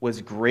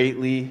was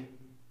greatly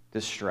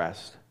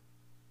distressed.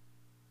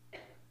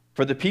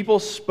 For the people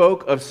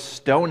spoke of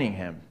stoning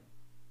him,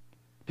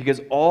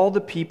 because all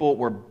the people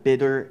were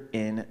bitter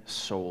in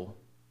soul,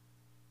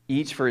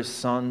 each for his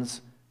sons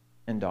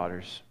and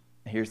daughters."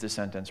 Here's the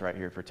sentence right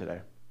here for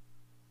today.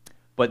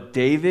 "But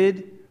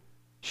David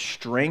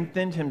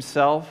strengthened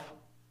himself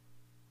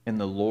in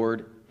the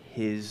Lord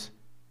his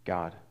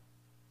God."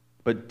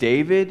 But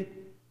David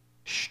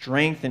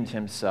strengthened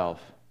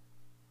himself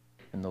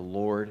in the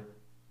Lord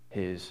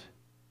his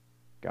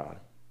God.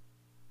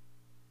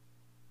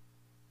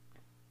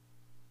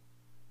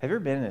 Have you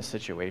ever been in a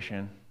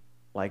situation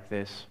like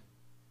this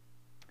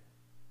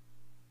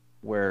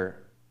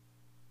where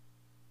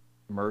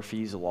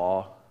Murphy's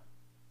Law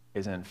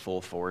is in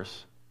full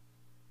force?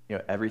 You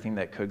know, everything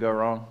that could go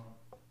wrong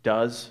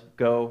does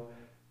go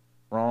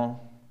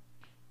wrong.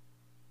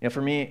 You know,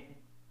 for me,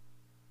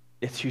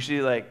 it's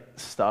usually like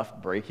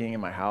stuff breaking in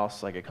my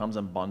house. Like, it comes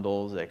in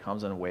bundles, it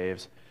comes in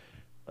waves.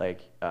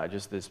 Like, I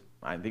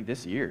think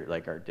this year,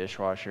 like, our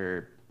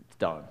dishwasher, it's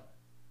done.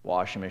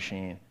 Washing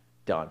machine,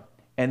 done.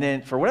 And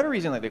then, for whatever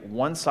reason, like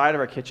one side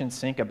of our kitchen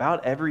sink,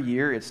 about every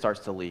year, it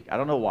starts to leak. I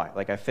don't know why.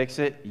 Like, I fix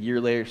it, a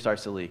year later, it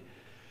starts to leak.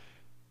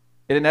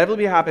 It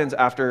inevitably happens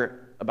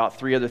after about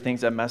 3 other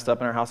things that messed up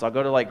in our house. I'll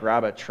go to, like,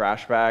 grab a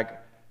trash bag,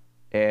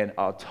 and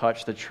I'll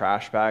touch the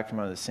trash bag from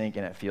under the sink,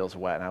 and it feels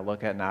wet. And I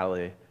look at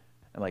Natalie,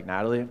 and like,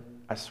 "Natalie,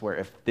 I swear,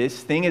 if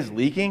this thing is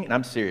leaking," and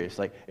I'm serious,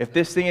 like, if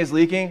this thing is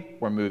leaking,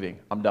 we're moving.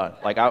 I'm done.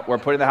 Like, we're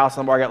putting the house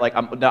on the market. Like,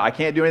 no, I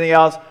can't do anything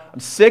else. I'm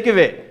sick of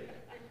it.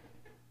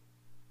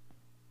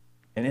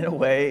 And in a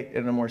way,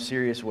 in a more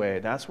serious way,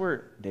 that's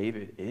where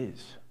David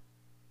is.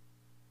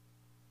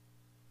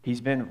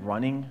 He's been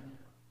running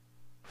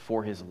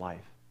for his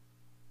life.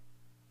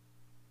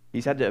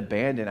 He's had to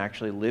abandon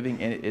actually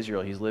living in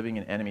Israel. He's living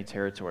in enemy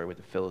territory with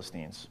the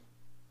Philistines.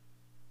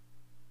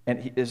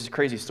 And this is a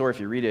crazy story if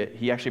you read it.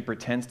 He actually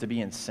pretends to be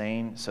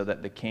insane so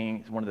that the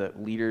king, one of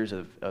the leaders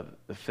of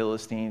the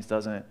Philistines,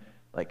 doesn't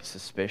like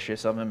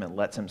suspicious of him and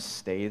lets him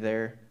stay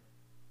there.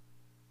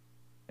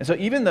 And so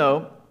even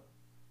though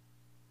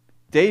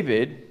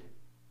David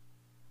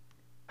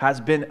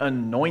has been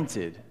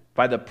anointed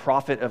by the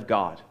prophet of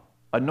God,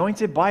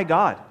 anointed by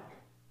God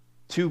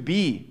to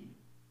be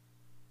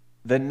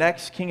the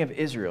next king of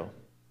Israel,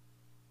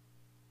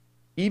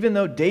 even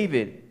though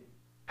David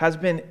has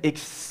been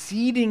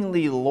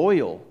exceedingly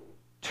loyal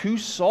to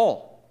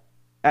Saul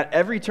at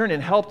every turn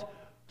and helped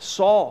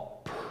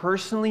Saul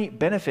personally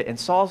benefit and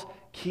Saul's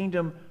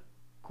kingdom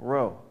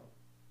grow.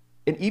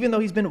 And even though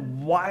he's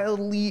been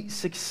wildly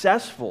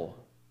successful,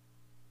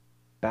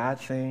 bad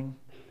thing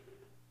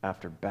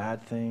after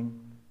bad thing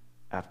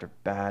after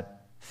bad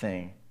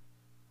thing,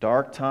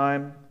 dark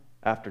time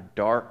after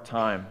dark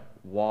time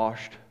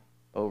washed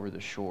over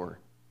the shore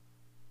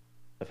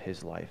of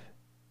his life,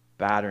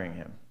 battering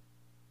him,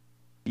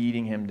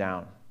 beating him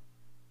down,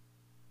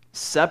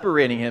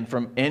 separating him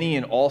from any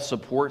and all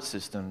support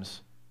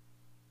systems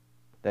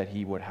that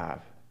he would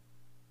have.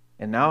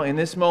 And now in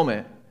this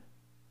moment,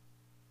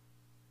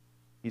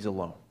 he's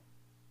alone.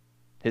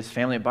 His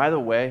family, by the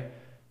way,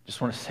 just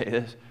want to say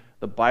this,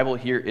 the Bible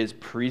here is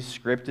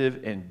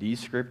prescriptive and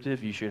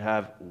descriptive. You should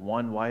have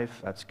one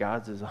wife. That's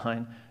God's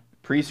design.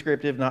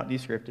 Prescriptive, not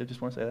descriptive.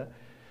 Just want to say that.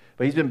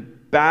 But he's been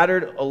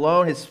battered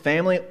alone. His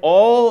family,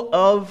 all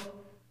of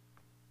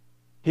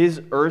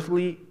his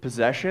earthly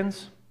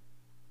possessions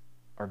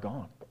are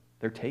gone.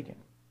 They're taken.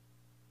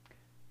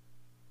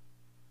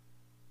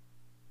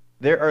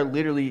 There are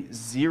literally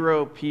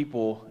 0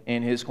 people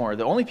in his corner.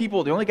 The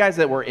only guys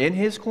that were in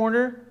his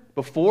corner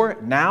before,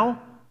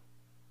 now,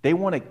 they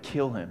want to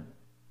kill him.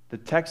 The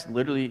text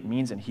literally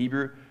means in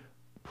Hebrew,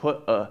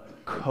 put a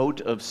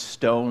coat of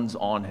stones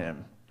on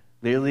him.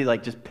 Literally,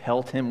 like, just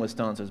pelt him with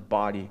stones. His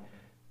body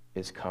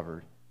is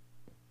covered.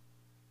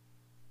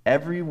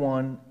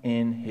 Everyone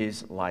in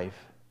his life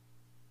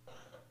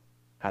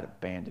had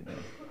abandoned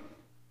him.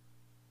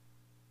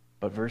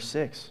 But verse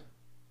 6,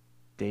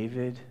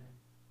 David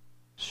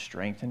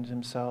strengthened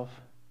himself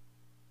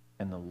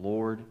in the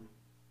Lord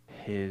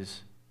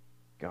his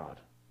God.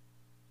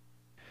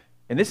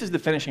 And this is the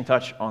finishing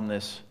touch on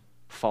this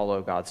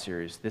Follow God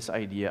series. This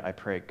idea, I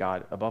pray,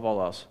 God, above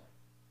all else,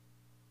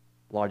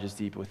 lodges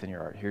deep within your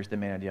heart. Here's the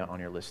main idea on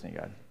your listening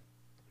guide.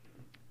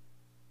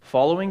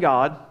 Following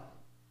God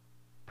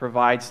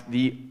provides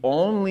the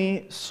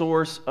only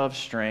source of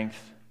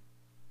strength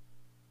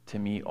to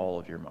meet all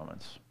of your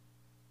moments.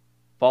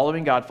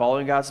 Following God,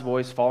 following God's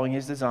voice, following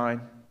his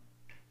design,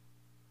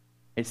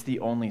 it's the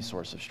only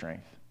source of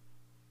strength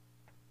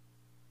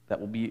that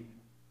will be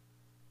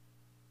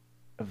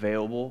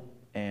available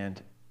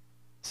and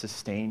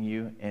sustain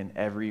you in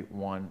every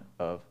one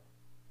of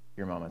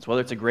your moments.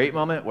 Whether it's a great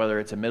moment, whether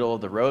it's a middle of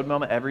the road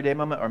moment, everyday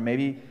moment, or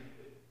maybe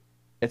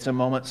it's a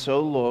moment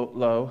so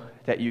low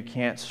that you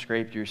can't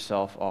scrape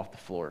yourself off the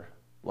floor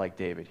like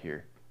David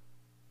here.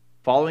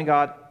 Following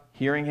God,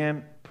 hearing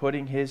him,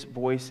 putting his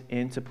voice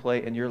into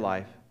play in your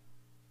life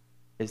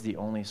is the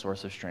only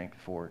source of strength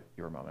for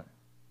your moment.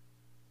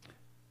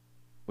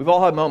 We've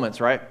all had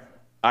moments, right?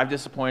 I've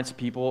disappointed some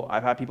people.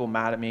 I've had people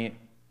mad at me.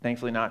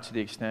 Thankfully, not to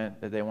the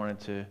extent that they wanted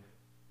to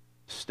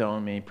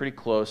stone me. Pretty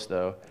close,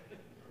 though.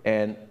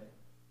 And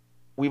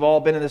we've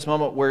all been in this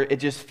moment where it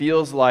just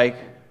feels like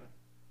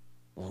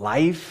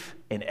life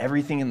and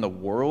everything in the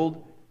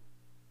world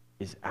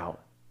is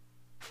out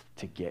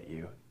to get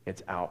you.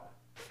 It's out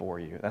for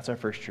you. That's our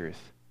first truth.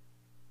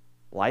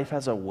 Life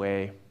has a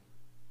way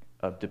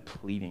of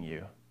depleting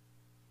you.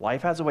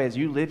 Life has a way, as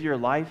you live your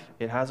life,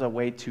 it has a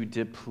way to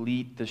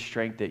deplete the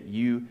strength that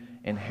you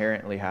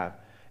inherently have.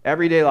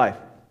 Everyday life,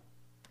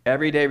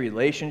 everyday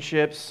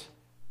relationships,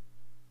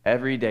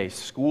 everyday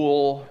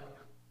school,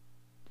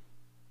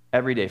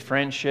 everyday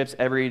friendships,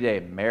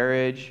 everyday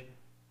marriage,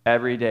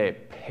 everyday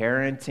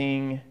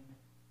parenting,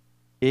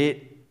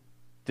 it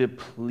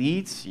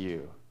depletes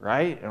you,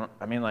 right?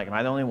 I mean, like, am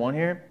I the only one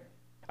here?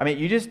 I mean,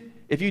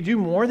 if you do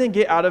more than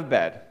get out of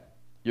bed,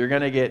 you're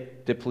going to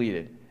get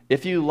depleted.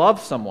 If you love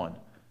someone,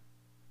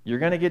 you're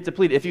going to get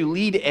depleted. If you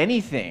lead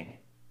anything,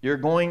 you're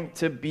going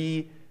to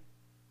be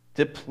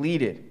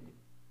depleted.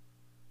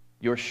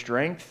 Your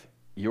strength,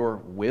 your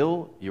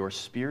will, your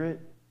spirit,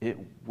 it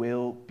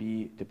will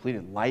be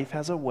depleted. Life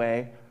has a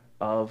way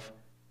of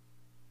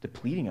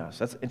depleting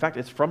us. In fact,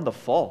 it's from the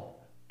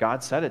fall.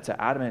 God said it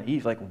to Adam and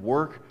Eve, like,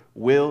 work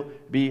will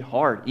be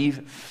hard.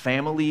 Eve,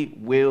 family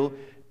will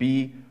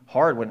be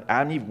hard. When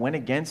Adam and Eve went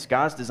against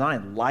God's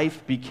design,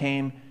 life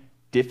became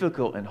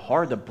difficult and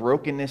hard, the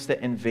brokenness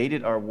that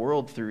invaded our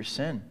world through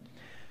sin.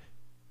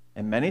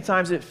 And many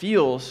times it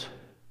feels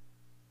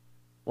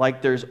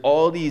like there's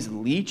all these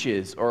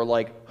leeches or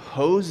like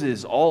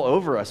hoses all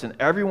over us, and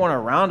everyone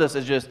around us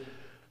is just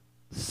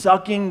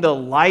sucking the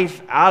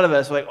life out of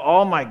us. Like,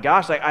 oh my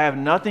gosh, like, I have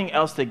nothing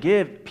else to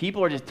give.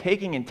 People are just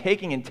taking and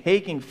taking and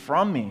taking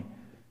from me.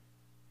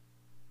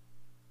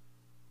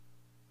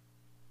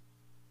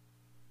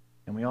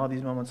 And we all have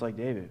these moments like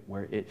David,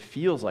 where it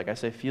feels like, I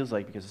say feels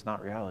like because it's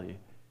not reality,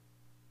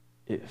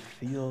 it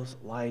feels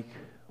like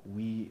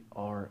we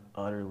are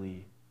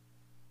utterly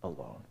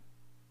alone.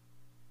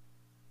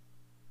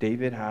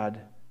 David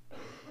had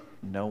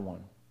no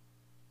one.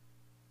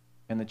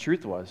 And the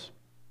truth was,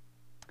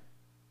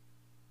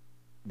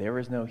 there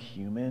was no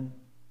human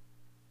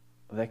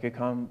that could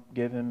come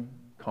give him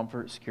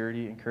comfort,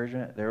 security,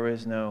 encouragement. There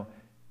was no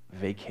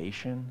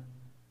vacation.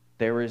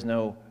 There was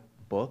no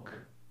book.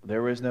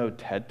 There was no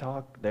TED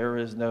Talk. There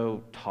was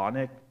no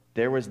tonic.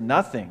 There was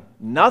nothing.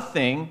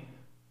 Nothing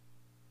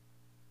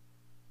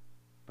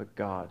but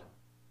God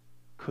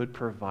could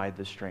provide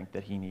the strength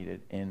that he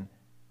needed in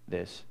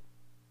this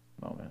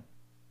moment.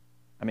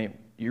 I mean,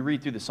 you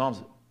read through the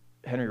Psalms.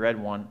 Henry read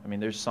one. I mean,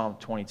 there's Psalm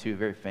 22, a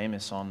very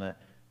famous psalm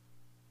that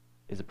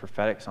is a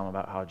prophetic psalm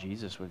about how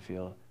Jesus would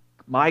feel.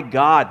 My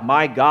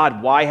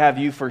God, why have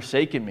you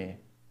forsaken me?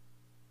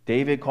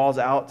 David calls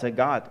out to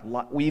God.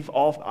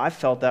 I've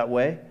felt that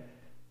way.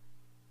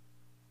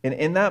 And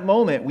in that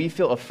moment, we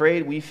feel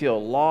afraid, we feel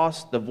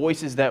lost. The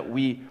voices that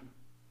we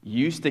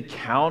used to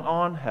count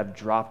on have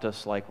dropped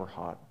us like we're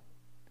hot.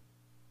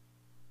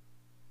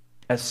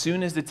 As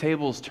soon as the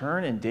tables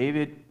turn and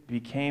David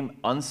became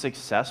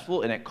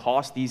unsuccessful and it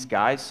cost these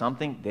guys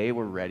something, they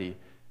were ready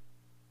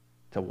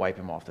to wipe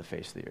him off the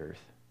face of the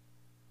earth.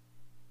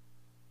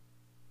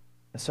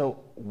 And so,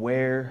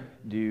 where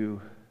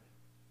do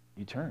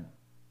you turn?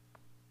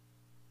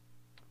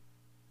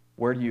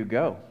 Where do you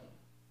go?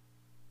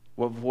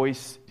 What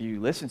voice do you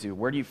listen to?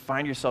 Where do you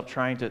find yourself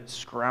trying to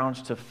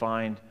scrounge to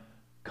find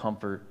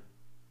comfort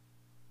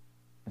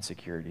and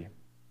security?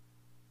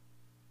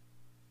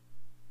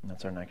 And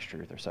that's our next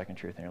truth, our second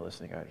truth in our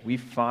listening guide. We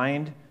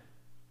find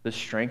the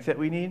strength that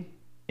we need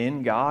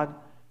in God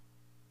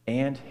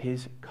and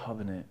his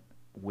covenant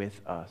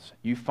with us.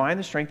 You find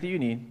the strength that you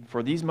need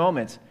for these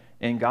moments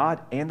in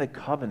God and the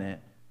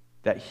covenant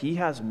that he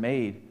has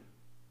made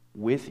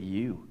with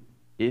you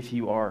if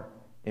you are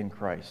in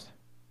Christ.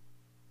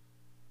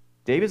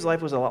 David's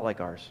life was a lot like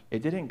ours.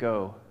 It didn't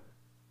go,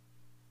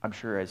 I'm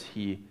sure, as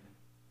he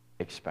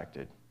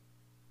expected.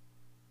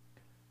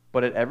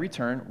 But at every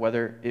turn,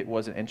 whether it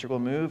was an integral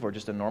move or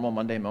just a normal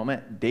Monday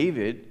moment,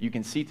 David, you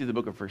can see through the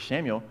book of 1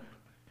 Samuel,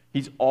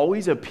 he's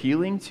always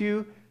appealing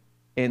to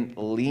and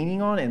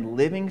leaning on and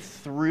living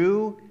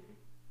through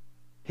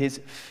his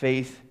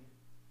faith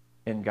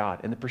in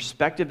God and the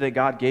perspective that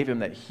God gave him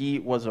that he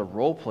was a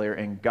role player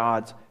in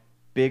God's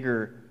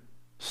bigger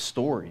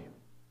story.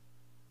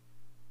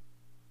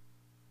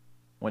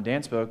 When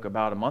Dan spoke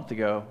about a month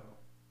ago,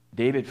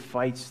 David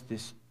fights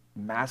this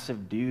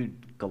massive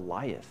dude,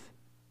 Goliath.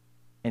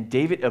 And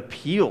David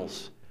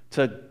appeals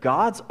to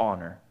God's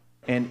honor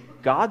and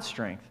God's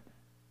strength.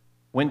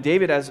 When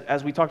David,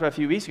 as we talked about a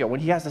few weeks ago, when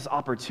he has this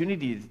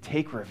opportunity to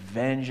take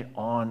revenge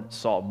on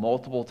Saul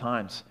multiple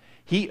times,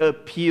 he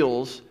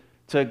appeals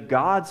to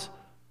God's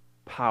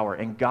power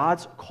and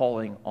God's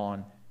calling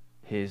on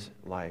his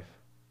life.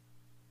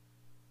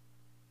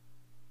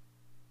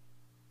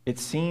 It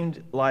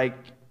seemed like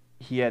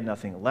he had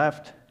nothing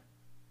left.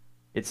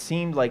 It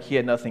seemed like he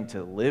had nothing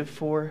to live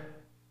for,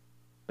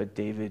 but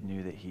David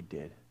knew that he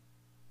did.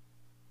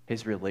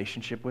 His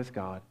relationship with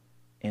God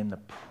and the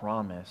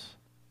promise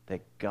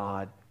that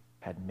God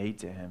had made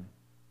to him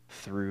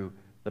through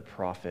the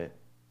prophet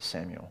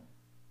Samuel.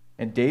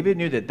 And David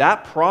knew that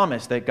that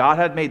promise that God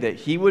had made, that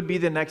he would be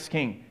the next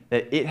king,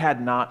 that it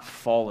had not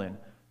fallen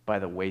by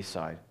the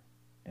wayside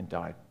and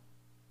died.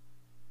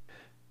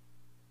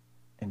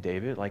 And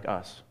David, like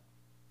us,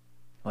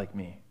 like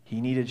me,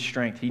 he needed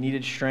strength. He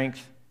needed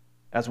strength,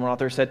 as one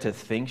author said, to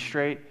think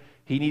straight.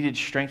 He needed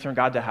strength from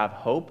God to have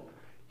hope.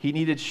 He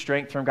needed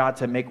strength from God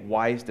to make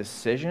wise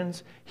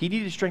decisions. He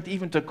needed strength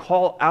even to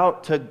call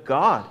out to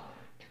God.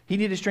 He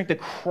needed strength to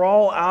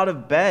crawl out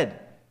of bed.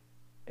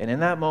 And in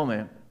that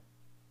moment,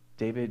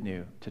 David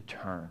knew to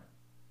turn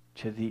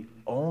to the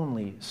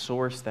only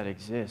source that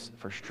exists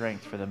for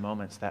strength for the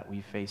moments that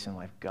we face in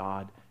life,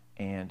 God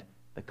and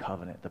the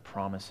covenant, the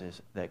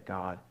promises that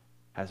God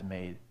has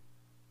made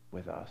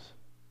with us.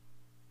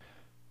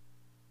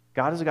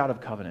 God is a God of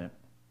covenant.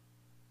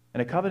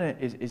 And a covenant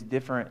is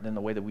different than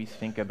the way that we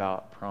think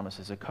about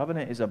promises. A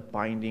covenant is a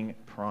binding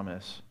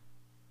promise.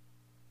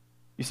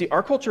 You see,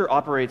 our culture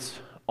operates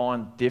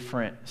on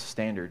different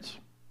standards.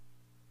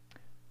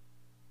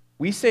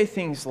 We say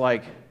things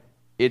like,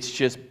 it's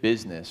just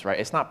business, right?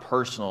 It's not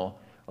personal,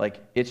 like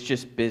it's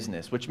just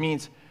business, which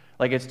means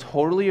like it's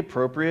totally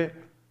appropriate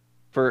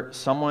for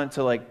someone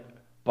to like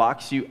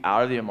box you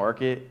out of the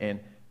market and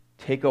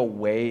take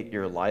away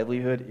your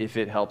livelihood if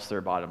it helps their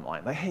bottom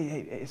line. Like,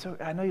 hey, so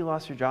I know you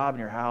lost your job and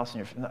your house,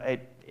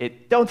 and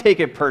don't take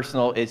it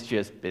personal. It's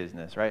just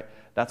business, right?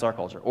 That's our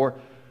culture. Or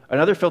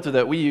another filter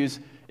that we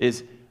use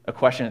is a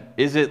question: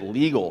 is it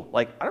legal?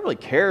 Like, I don't really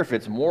care if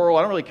it's moral.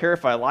 I don't really care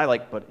if I lie.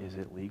 Like, but is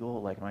it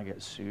legal? Like, am I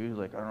get sued?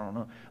 Like, I don't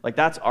know. Like,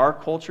 that's our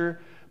culture.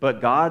 But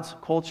God's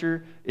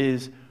culture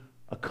is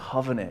a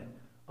covenant,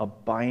 a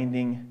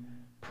binding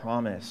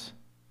promise.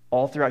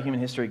 All throughout human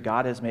history,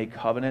 God has made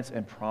covenants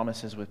and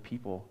promises with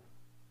people.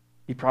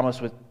 He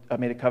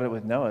made a covenant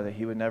with Noah that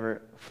he would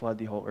never flood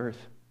the whole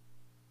earth.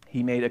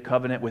 He made a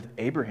covenant with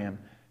Abraham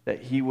that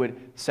he would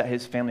set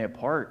his family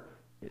apart.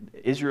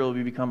 Israel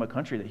would become a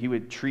country, that he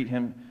would treat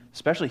him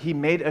specially. He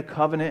made a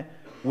covenant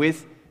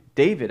with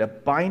David, a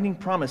binding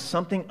promise,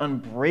 something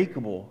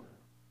unbreakable.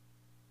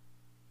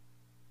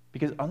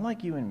 Because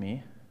unlike you and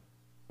me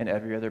and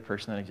every other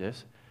person that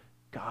exists,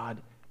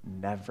 God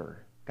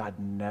never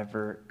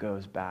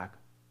goes back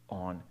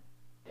on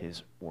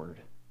his word.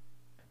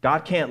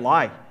 God can't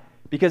lie.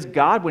 Because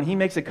God, when he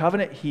makes a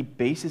covenant, he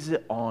bases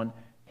it on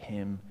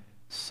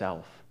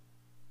himself.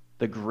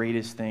 The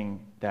greatest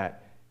thing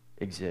that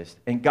exists.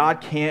 And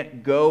God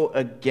can't go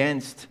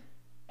against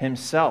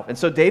himself. And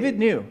so David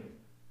knew,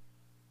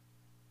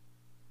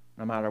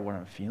 no matter what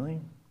I'm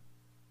feeling,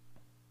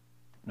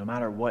 no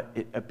matter what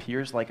it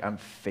appears like I'm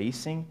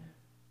facing,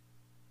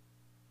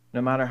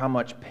 no matter how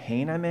much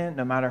pain I'm in,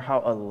 no matter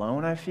how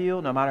alone I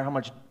feel, no matter how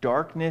much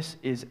darkness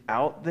is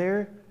out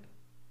there,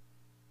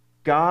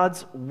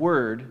 God's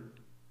word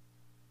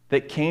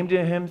that came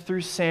to him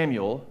through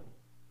Samuel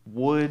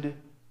would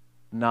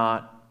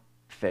not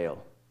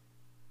fail.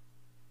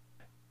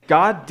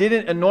 God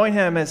didn't anoint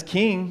him as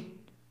king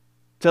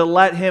to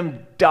let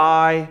him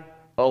die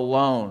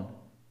alone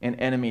in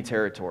enemy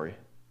territory.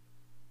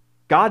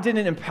 God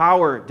didn't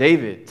empower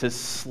David to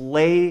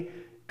slay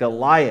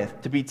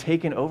Goliath, to be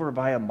taken over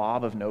by a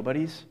mob of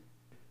nobodies.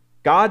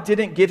 God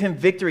didn't give him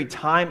victory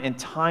time and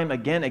time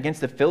again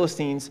against the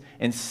Philistines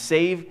and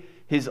save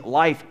his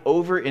life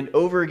over and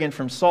over again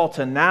from Saul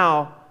to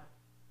now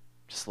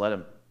just let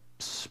him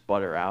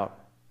sputter out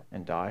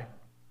and die.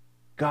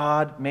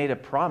 God made a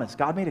promise.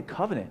 God made a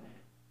covenant.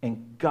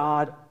 And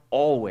God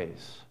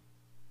always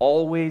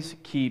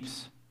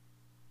keeps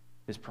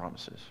his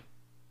promises.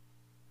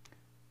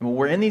 And when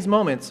we're in these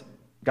moments,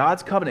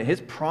 God's covenant,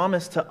 his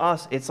promise to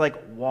us, it's like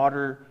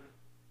water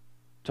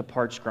to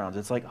parched grounds.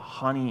 It's like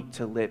honey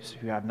to lips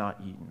who have not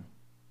eaten.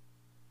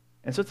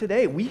 And so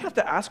today, we have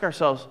to ask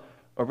ourselves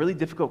a really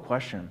difficult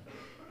question.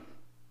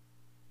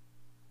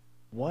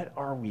 What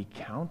are we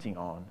counting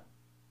on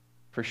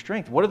for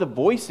strength? What are the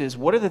voices?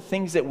 What are the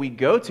things that we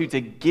go to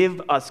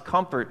give us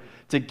comfort,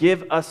 to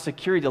give us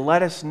security, to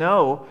let us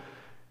know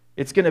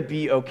it's going to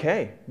be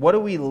okay? What are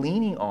we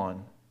leaning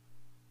on?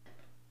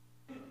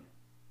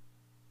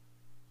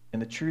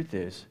 And the truth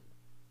is,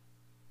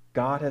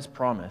 God has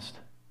promised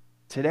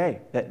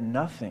today that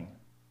nothing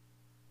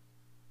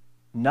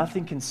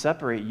can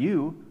separate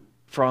you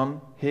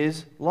from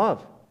his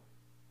love.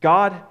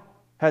 God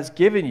has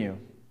given you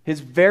his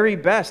very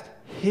best,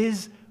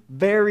 his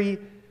very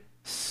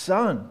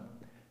Son.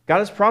 God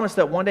has promised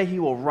that one day he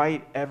will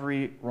right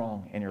every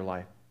wrong in your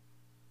life.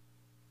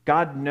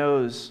 God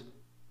knows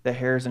the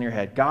hairs on your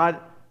head. God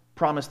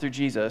promised through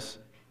Jesus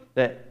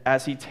that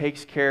as he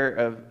takes care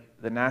of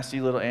the nasty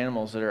little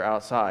animals that are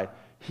outside,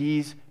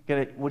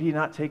 would he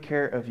not take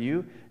care of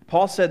you?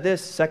 Paul said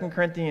this, 2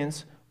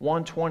 Corinthians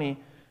 1:20,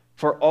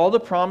 for all the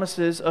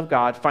promises of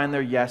God find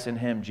their yes in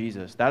him,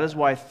 Jesus. That is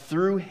why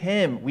through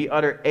him we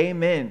utter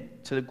amen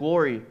to the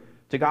glory,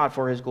 to God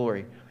for his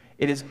glory.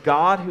 It is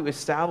God who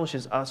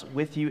establishes us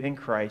with you in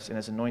Christ and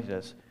has anointed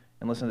us.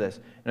 And listen to this,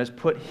 and has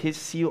put his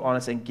seal on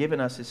us and given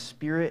us his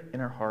Spirit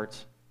in our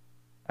hearts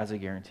as a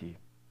guarantee.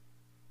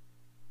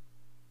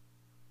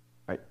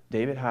 Right?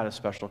 David had a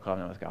special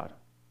covenant with God.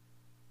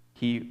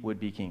 He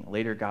would be king.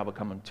 Later, God would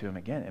come to him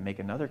again and make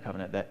another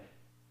covenant that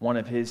one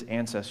of his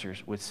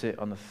ancestors would sit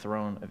on the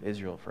throne of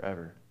Israel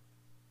forever.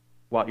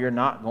 While you're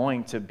not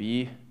going to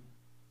be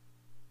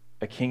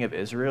a king of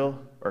Israel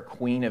or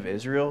queen of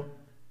Israel,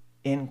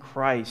 in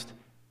Christ,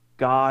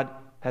 God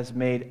has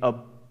made a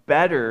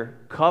better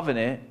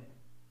covenant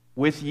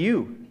with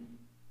you.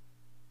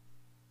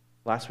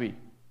 Last week,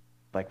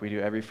 like we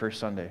do every first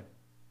Sunday,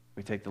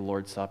 we take the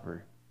Lord's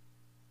Supper.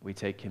 We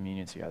take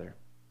communion together.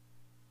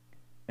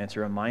 And it's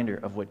a reminder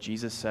of what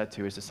Jesus said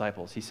to his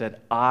disciples. He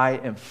said, I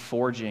am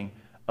forging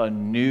a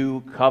new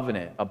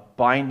covenant, a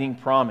binding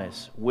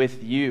promise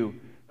with you,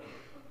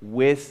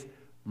 with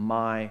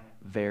my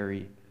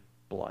very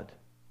blood.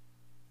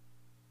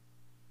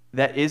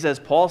 That is, as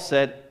Paul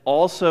said,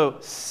 also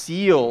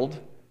sealed,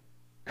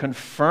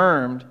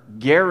 confirmed,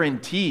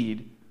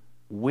 guaranteed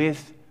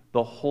with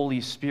the Holy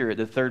Spirit,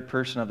 the third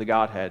person of the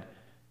Godhead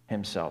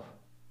himself.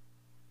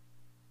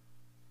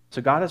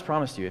 So God has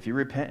promised you, if you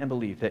repent and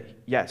believe, that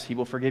yes, he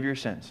will forgive your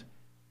sins.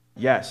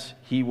 Yes,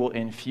 he will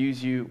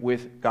infuse you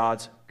with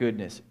God's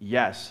goodness.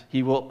 Yes,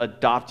 he will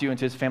adopt you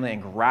into his family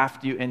and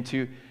graft you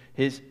into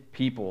his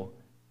people.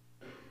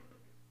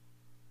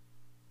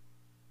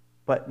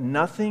 But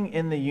nothing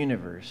in the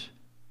universe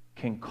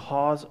can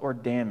cause or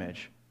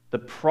damage the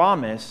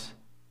promise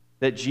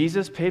that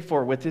Jesus paid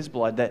for with his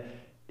blood, that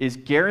is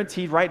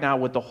guaranteed right now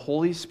with the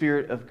Holy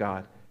Spirit of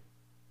God.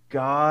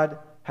 God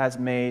has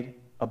made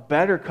a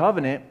better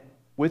covenant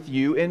with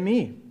you and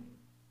me.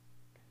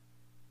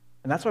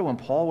 And that's why when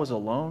Paul was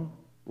alone,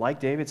 like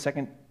David,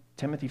 2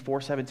 Timothy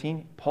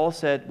 4:17, Paul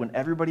said, when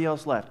everybody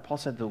else left, Paul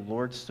said, the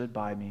Lord stood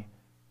by me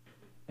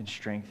and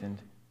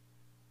strengthened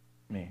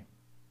me.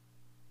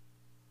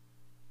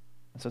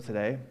 And so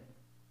today,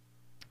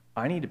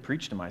 I need to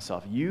preach to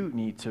myself. You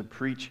need to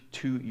preach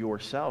to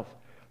yourself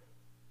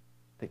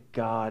that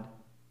God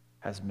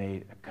has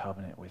made a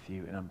covenant with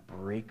you, an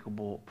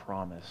unbreakable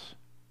promise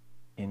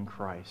in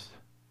Christ,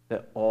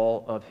 that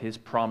all of his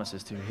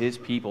promises to his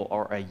people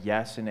are a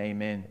yes and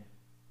amen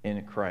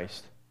in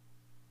Christ.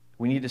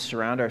 We need to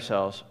surround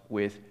ourselves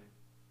with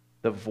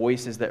the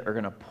voices that are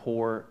going to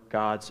pour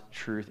God's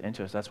truth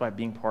into us. That's why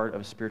being part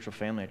of a spiritual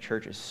family, a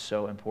church, is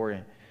so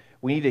important.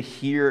 We need to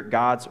hear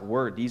God's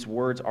word. These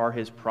words are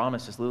his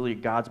promises, literally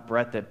God's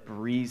breath that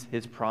breathes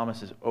his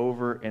promises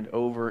over and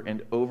over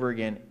and over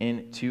again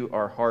into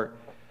our heart.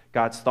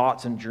 God's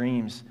thoughts and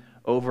dreams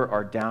over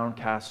our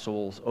downcast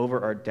souls,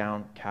 over our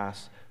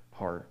downcast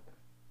heart.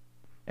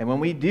 And when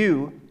we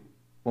do,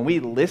 when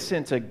we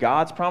listen to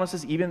God's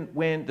promises, even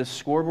when the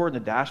scoreboard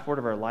and the dashboard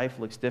of our life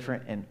looks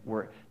different and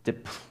we're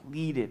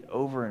depleted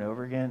over and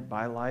over again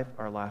by life,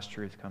 our last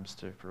truth comes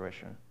to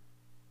fruition.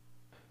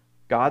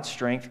 God's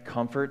strength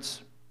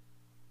comforts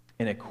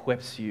and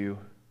equips you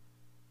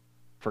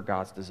for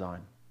God's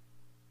design.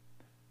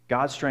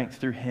 God's strength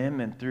through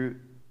him and through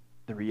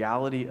the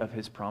reality of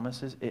his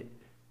promises, it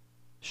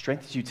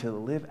strengthens you to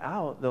live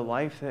out the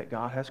life that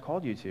God has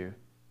called you to.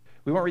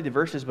 We won't read the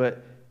verses,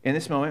 but in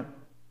this moment,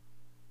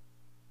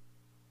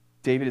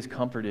 David is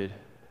comforted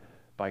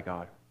by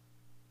God.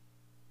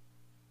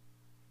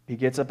 He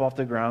gets up off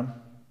the ground.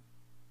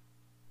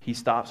 He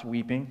stops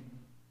weeping.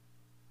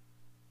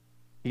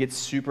 He gets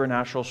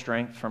supernatural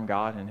strength from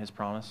God and his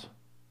promise.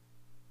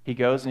 He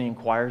goes and he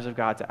inquires of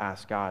God to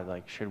ask God,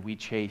 like, should we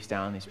chase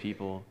down these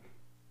people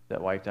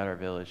that wiped out our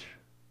village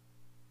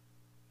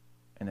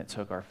and that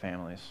took our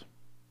families?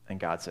 And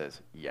God says,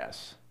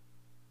 yes.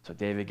 So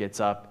David gets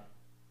up.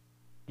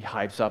 He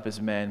hypes up his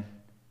men.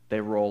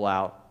 They roll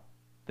out.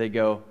 They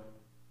go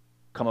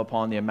come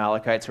upon the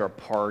Amalekites who are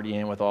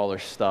partying with all their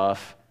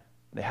stuff.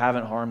 They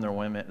haven't harmed their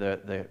women,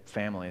 their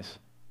families.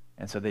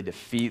 And so they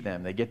defeat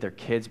them. They get their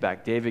kids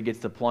back. David gets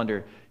the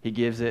plunder. He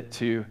gives it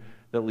to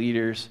the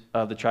leaders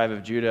of the tribe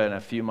of Judah. And a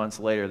few months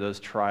later,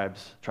 those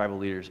tribal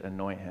leaders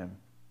anoint him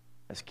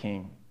as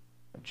king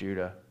of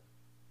Judah.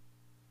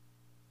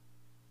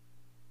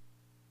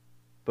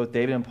 Both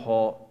David and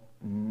Paul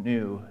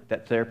knew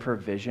that their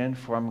provision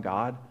from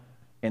God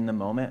in the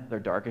moment, their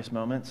darkest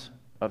moments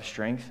of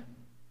strength,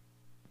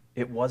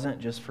 it wasn't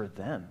just for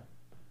them.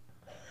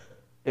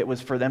 It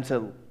was for them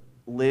to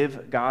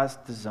live God's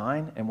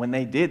design, and when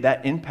they did,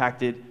 that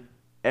impacted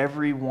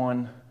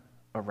everyone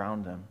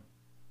around them.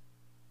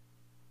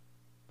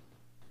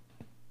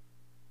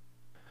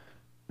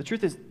 The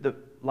truth is, the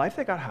life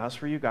that God has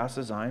for you, God's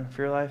design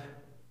for your life,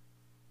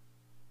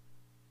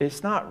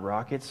 it's not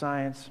rocket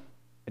science.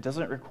 It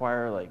doesn't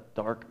require like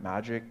dark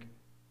magic.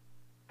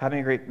 Having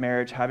a great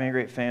marriage, having a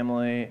great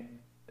family,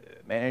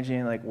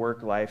 managing like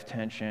work-life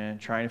tension,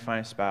 trying to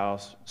find a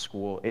spouse,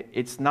 school.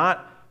 It's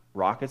not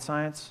rocket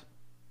science,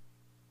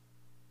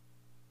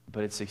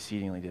 but it's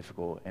exceedingly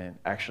difficult, and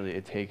actually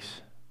it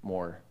takes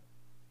more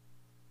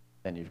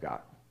than you've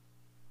got.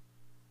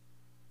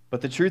 But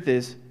the truth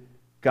is,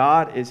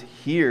 God is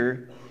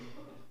here.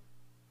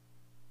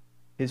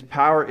 His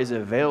power is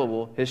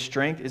available. His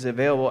strength is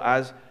available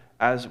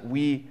as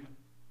we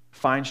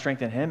find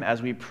strength in Him,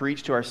 as we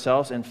preach to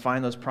ourselves and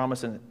find those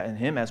promises in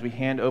Him, as we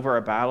hand over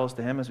our battles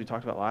to Him, as we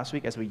talked about last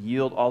week, as we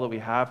yield all that we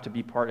have to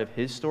be part of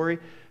His story.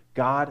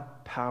 God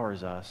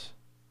powers us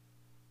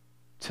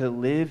to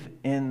live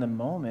in the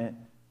moment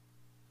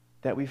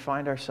that we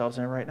find ourselves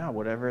in right now,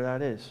 whatever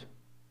that is.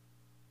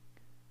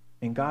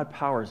 And God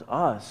powers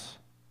us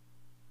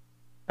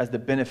as the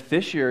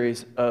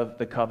beneficiaries of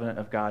the covenant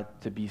of God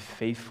to be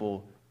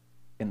faithful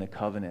in the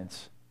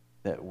covenants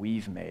that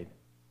we've made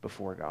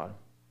before God.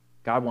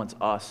 God wants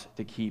us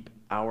to keep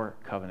our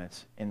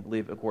covenants and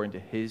live according to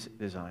His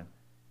design.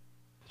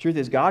 The truth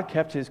is, God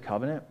kept His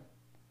covenant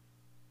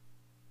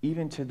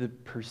even to the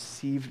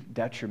perceived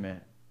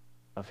detriment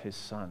of His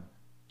Son,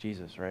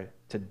 Jesus, right?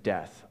 To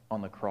death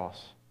on the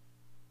cross.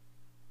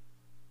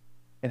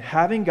 And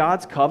having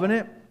God's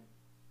covenant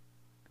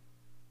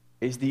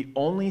is the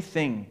only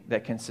thing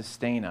that can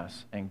sustain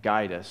us and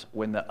guide us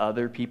when the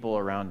other people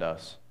around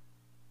us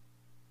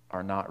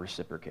are not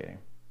reciprocating.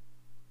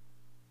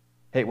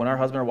 Hey, when our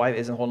husband or wife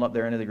isn't holding up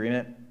their end of the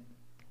agreement,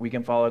 we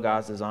can follow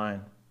God's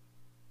design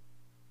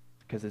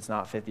because it's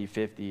not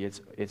 50-50,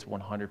 it's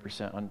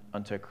 100%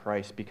 unto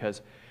Christ,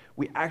 because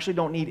we actually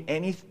don't need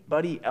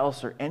anybody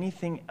else or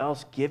anything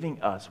else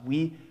giving us.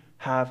 We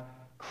have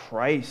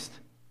Christ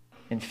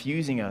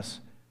infusing us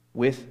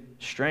with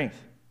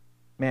strength.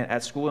 Man,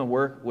 at school and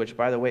work, which,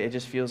 by the way, it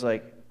just feels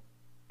like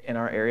in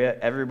our area,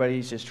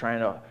 everybody's just trying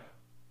to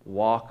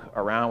walk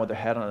around with their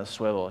head on a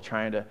swivel,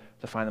 trying to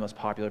find the most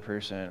popular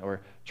person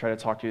or try to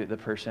talk to the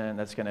person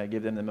that's going to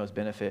give them the most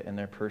benefit in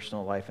their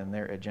personal life and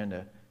their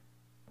agenda.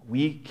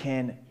 We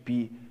can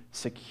be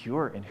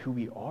secure in who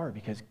we are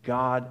because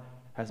God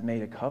has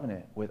made a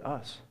covenant with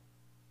us.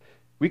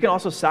 We can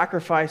also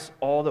sacrifice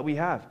all that we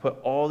have, put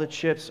all the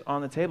chips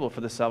on the table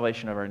for the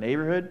salvation of our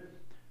neighborhood,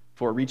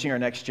 for reaching our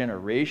next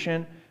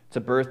generation, to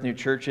birth new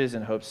churches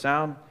in Hope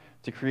Sound,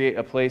 to create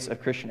a place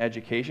of Christian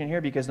education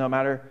here, because no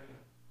matter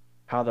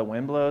how the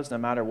wind blows, no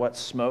matter what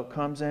smoke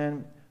comes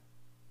in,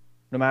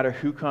 no matter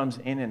who comes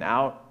in and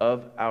out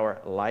of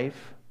our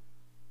life,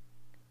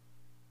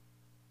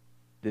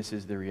 this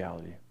is the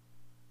reality.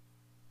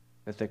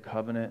 That the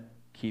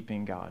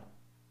covenant-keeping God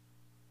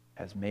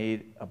has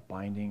made a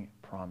binding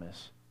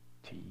promise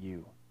to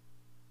you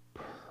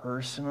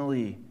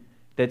personally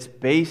that's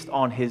based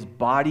on His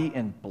body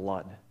and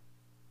blood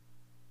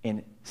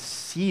and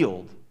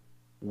sealed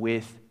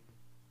with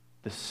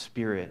the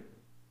Spirit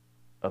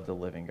of the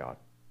living God.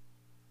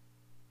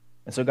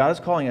 And so God is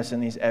calling us in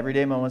these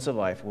everyday moments of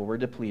life where we're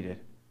depleted,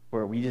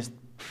 where we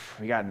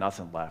got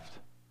nothing left,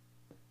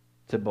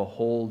 to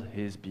behold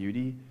His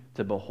beauty,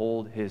 to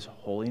behold His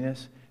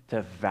holiness,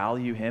 to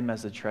value Him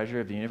as the treasure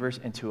of the universe,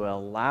 and to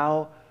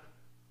allow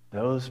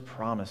those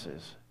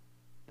promises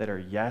that are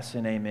yes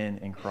and amen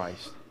in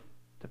Christ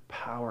to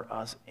power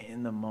us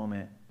in the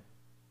moment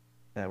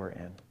that we're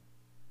in.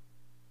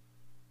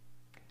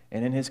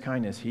 And in His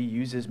kindness, He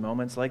uses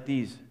moments like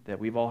these that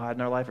we've all had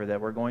in our life or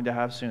that we're going to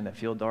have soon that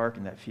feel dark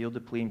and that feel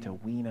depleting to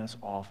wean us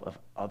off of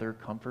other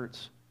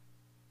comforts,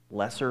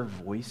 lesser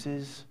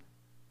voices,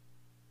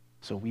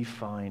 so we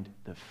find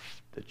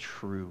the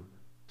true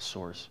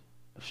source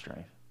of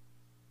strength.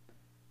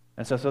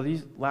 And so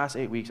these last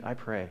 8 weeks, I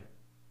pray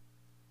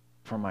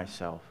for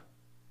myself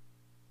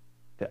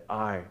that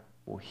I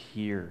will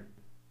hear,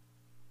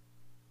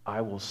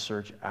 I will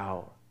search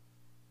out,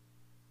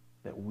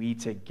 that we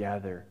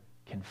together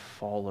can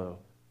follow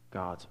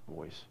God's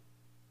voice.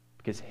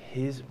 Because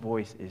His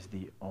voice is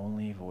the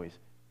only voice.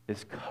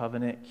 This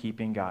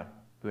covenant-keeping God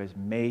who has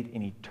made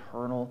an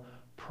eternal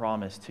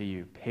promise to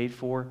you, paid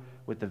for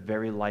with the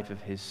very life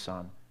of His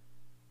Son,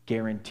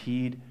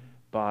 guaranteed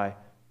by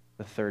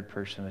the third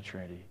person of the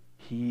Trinity.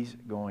 He's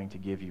going to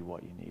give you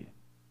what you need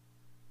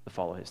to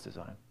follow His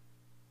design.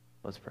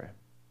 Let's pray.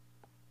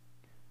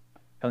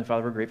 Heavenly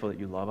Father, we're grateful that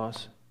You love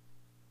us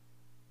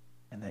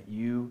and that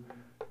You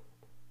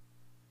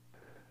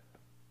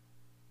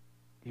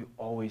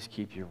always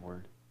keep Your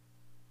word.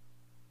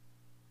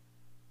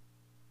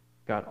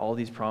 God, all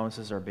these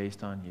promises are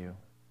based on you.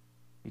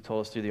 You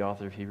told us through the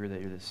author of Hebrew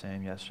that you're the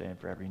same yesterday and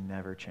forever. You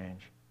never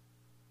change.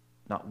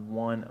 Not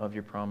one of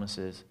your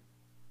promises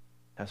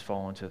has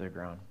fallen to the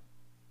ground.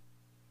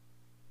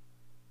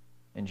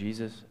 And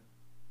Jesus,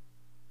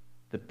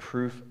 the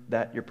proof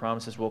that your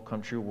promises will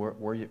come true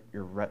was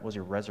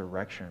your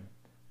resurrection.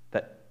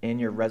 That in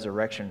your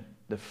resurrection,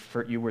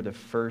 you were the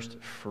first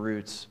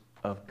fruits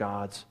of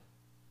God's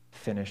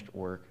finished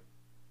work.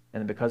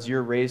 And because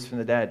you're raised from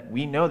the dead,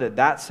 we know that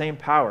that same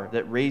power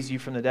that raised you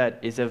from the dead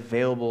is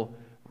available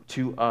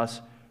to us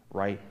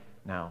right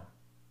now.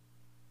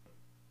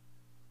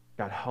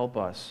 God, help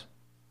us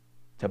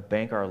to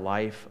bank our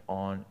life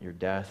on your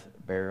death,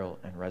 burial,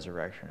 and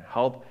resurrection.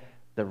 Help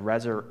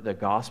the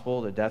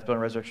gospel, the death, burial,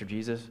 and resurrection of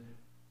Jesus,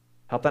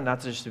 help that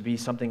not just to be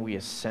something we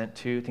assent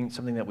to,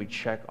 something that we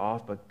check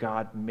off, but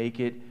God, make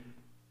it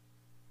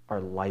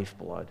our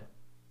lifeblood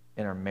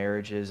in our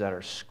marriages, at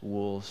our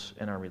schools,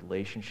 in our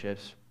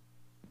relationships.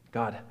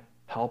 God,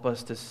 help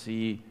us to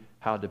see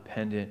how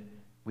dependent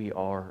we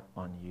are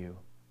on you.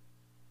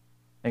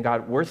 And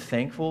God, we're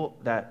thankful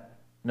that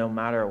no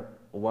matter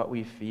what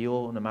we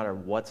feel, no matter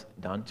what's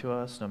done to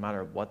us, no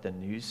matter what the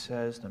news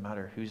says, no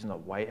matter who's in the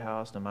White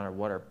House, no matter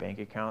what our bank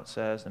account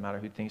says, no matter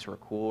who thinks we're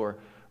cool or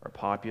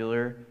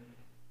popular,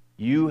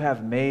 you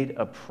have made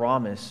a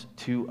promise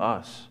to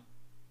us.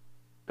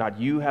 God,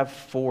 you have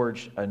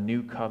forged a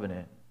new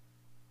covenant.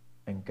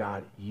 And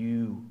God,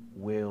 you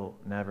will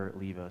never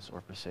leave us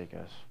or forsake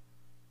us.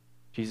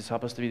 Jesus,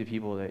 help us to be the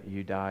people that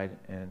you died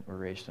and were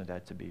raised from the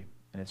dead to be.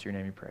 And it's your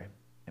name we pray.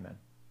 Amen.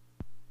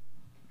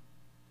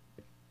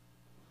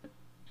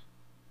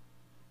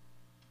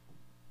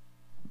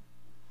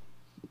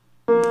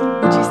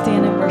 Would you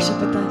stand and worship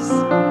with us?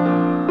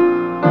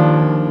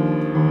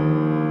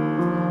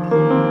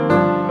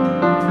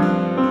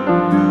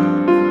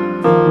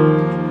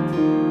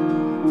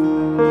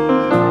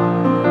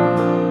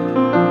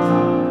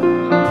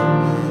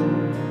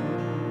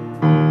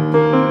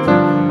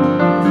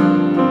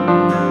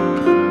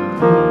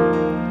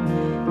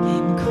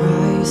 In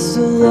Christ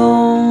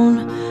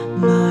alone,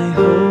 my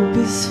hope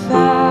is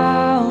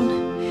found.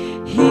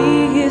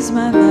 He is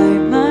my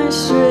light, my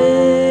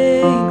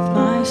strength,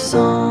 my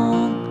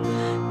song.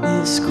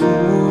 This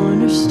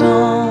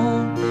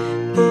cornerstone,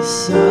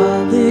 this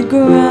solid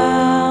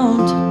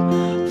ground,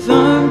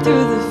 firm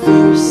through the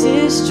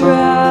fiercest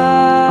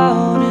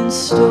drought and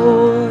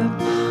storm.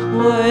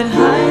 What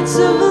heights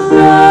of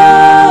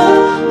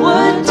love,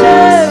 what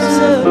depths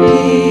of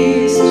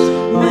peace,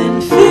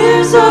 when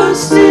fears are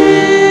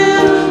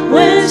still,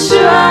 when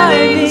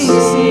striving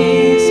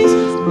cease.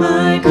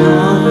 My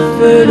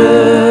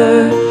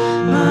comforter,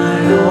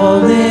 my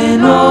all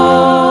in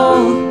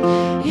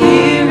all,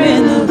 here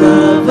in the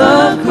love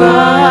of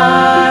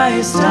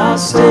Christ I'll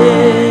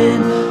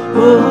stand.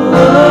 Oh,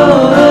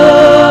 oh, oh, oh,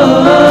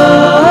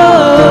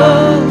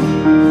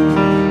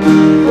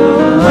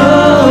 oh, oh,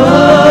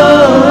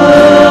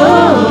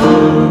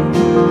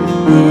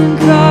 in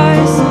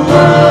Christ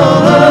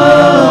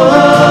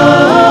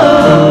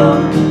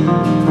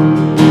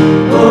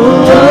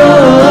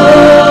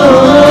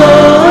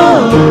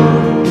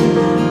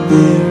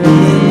there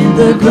in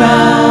the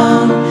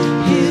ground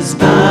his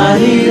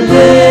body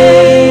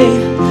lay,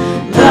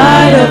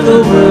 light of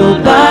the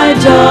world by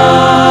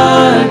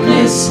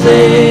darkness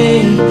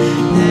slain,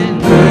 then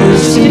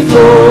bursting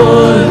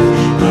forth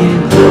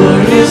in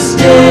glorious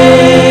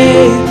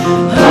day,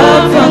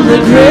 up from the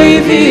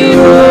grave he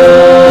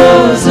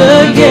rose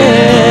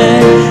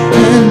again.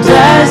 And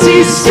as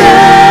he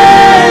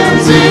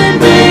stands in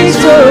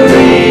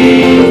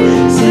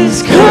victory,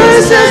 since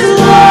curse has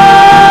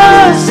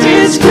lost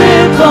its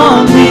grip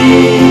on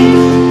me,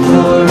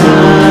 for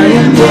I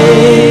am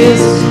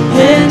his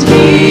and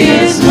he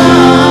is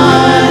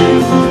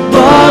mine,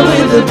 bought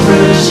with the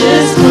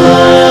precious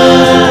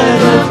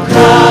blood of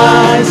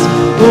Christ.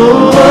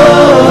 Oh, oh, oh,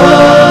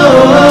 oh,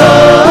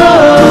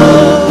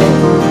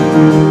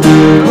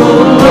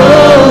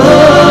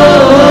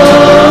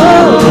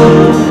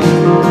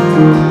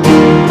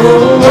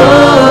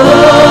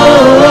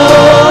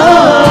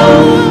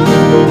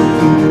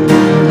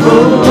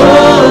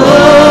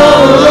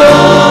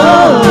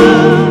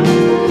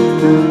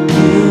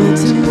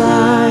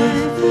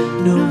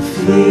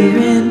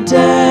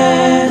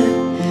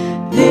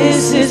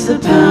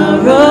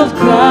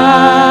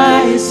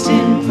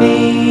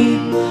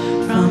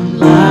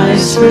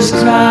 first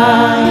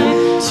cry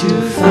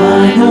to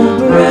final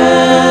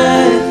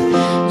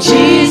breath,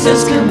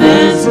 Jesus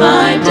commands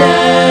my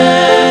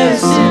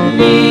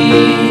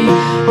destiny.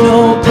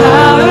 No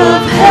power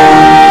of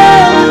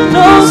hell,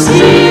 no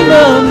scheme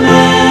of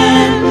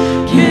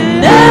man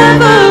can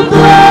ever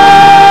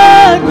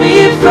pluck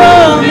me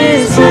from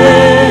his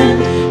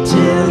hand,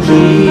 till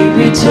he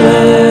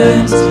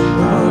returns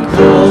or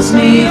calls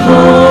me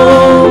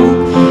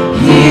home.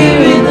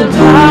 Here in the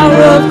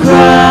power of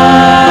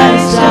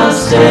Christ I'll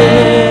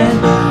stand.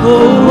 Oh, oh,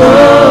 oh,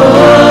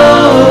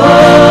 oh,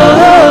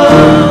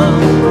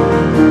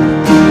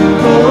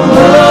 oh,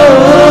 oh.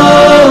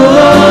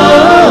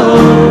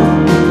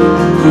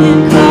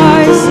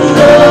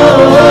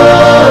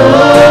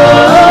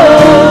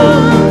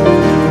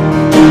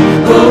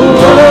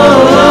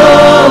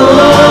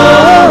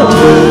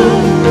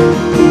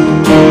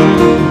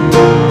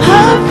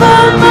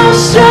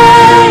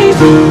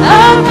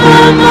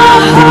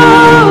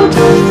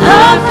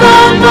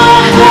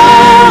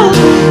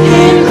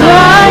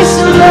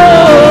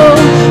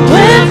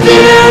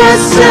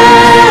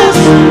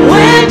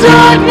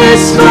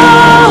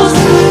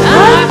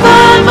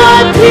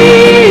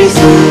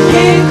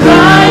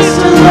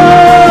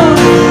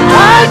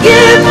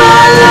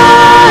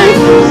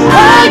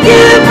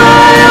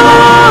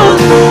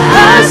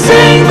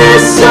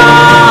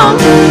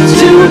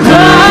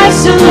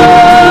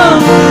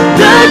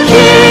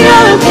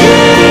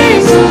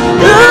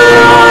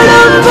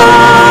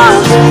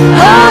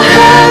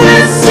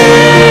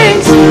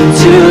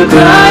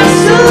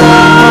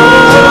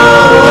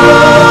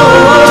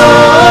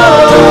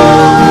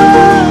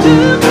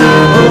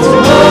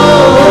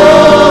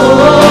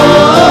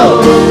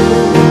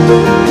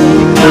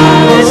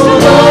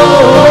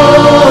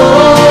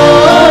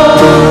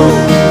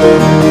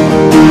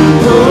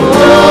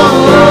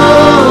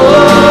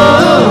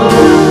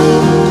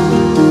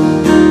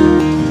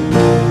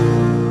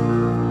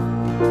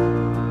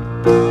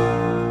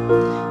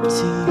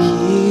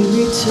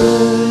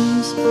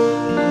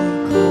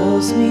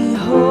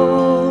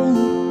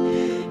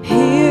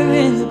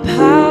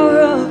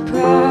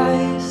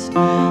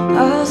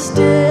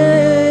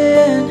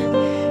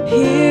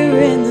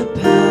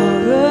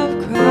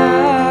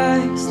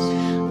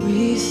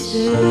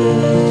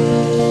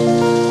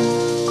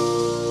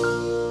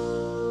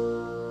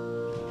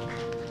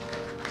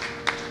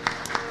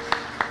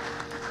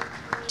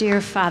 Dear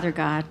Father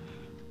God,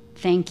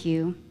 thank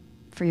you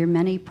for your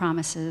many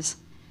promises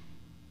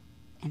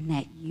and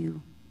that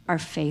you are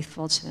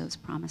faithful to those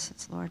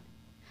promises, Lord.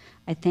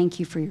 I thank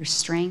you for your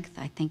strength.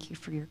 I thank you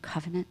for your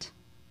covenant.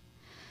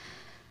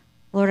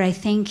 Lord, I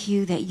thank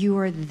you that you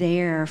are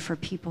there for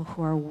people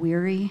who are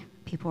weary,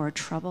 people who are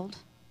troubled.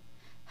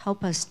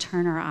 Help us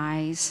turn our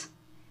eyes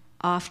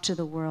off to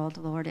the world,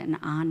 Lord, and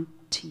on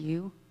to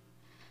you.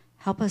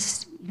 Help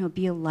us,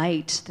 be a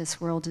light.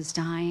 This world is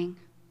dying.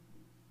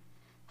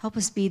 Help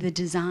us be the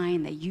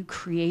design that you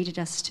created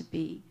us to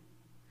be.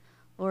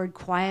 Lord,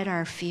 quiet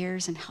our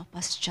fears and help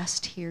us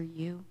just hear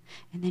you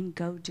and then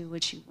go do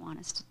what you want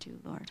us to do,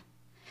 Lord.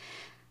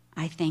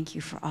 I thank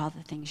you for all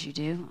the things you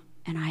do,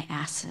 and I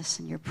ask this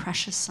in your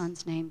precious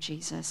Son's name,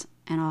 Jesus,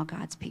 and all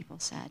God's people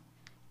said,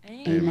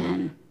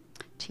 Amen.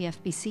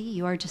 TFBC,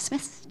 you are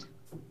dismissed.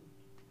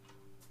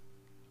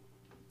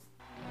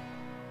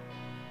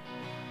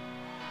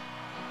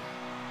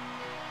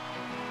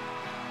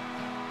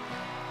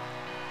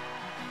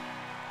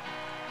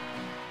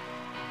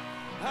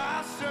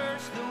 I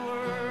searched the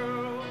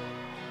world,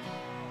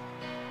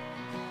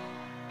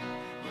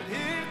 but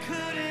it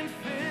couldn't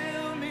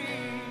fill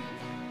me.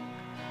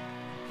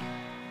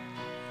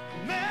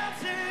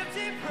 Mouths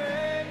empty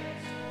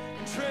praise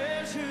and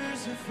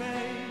treasures of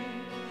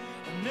fame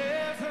I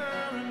never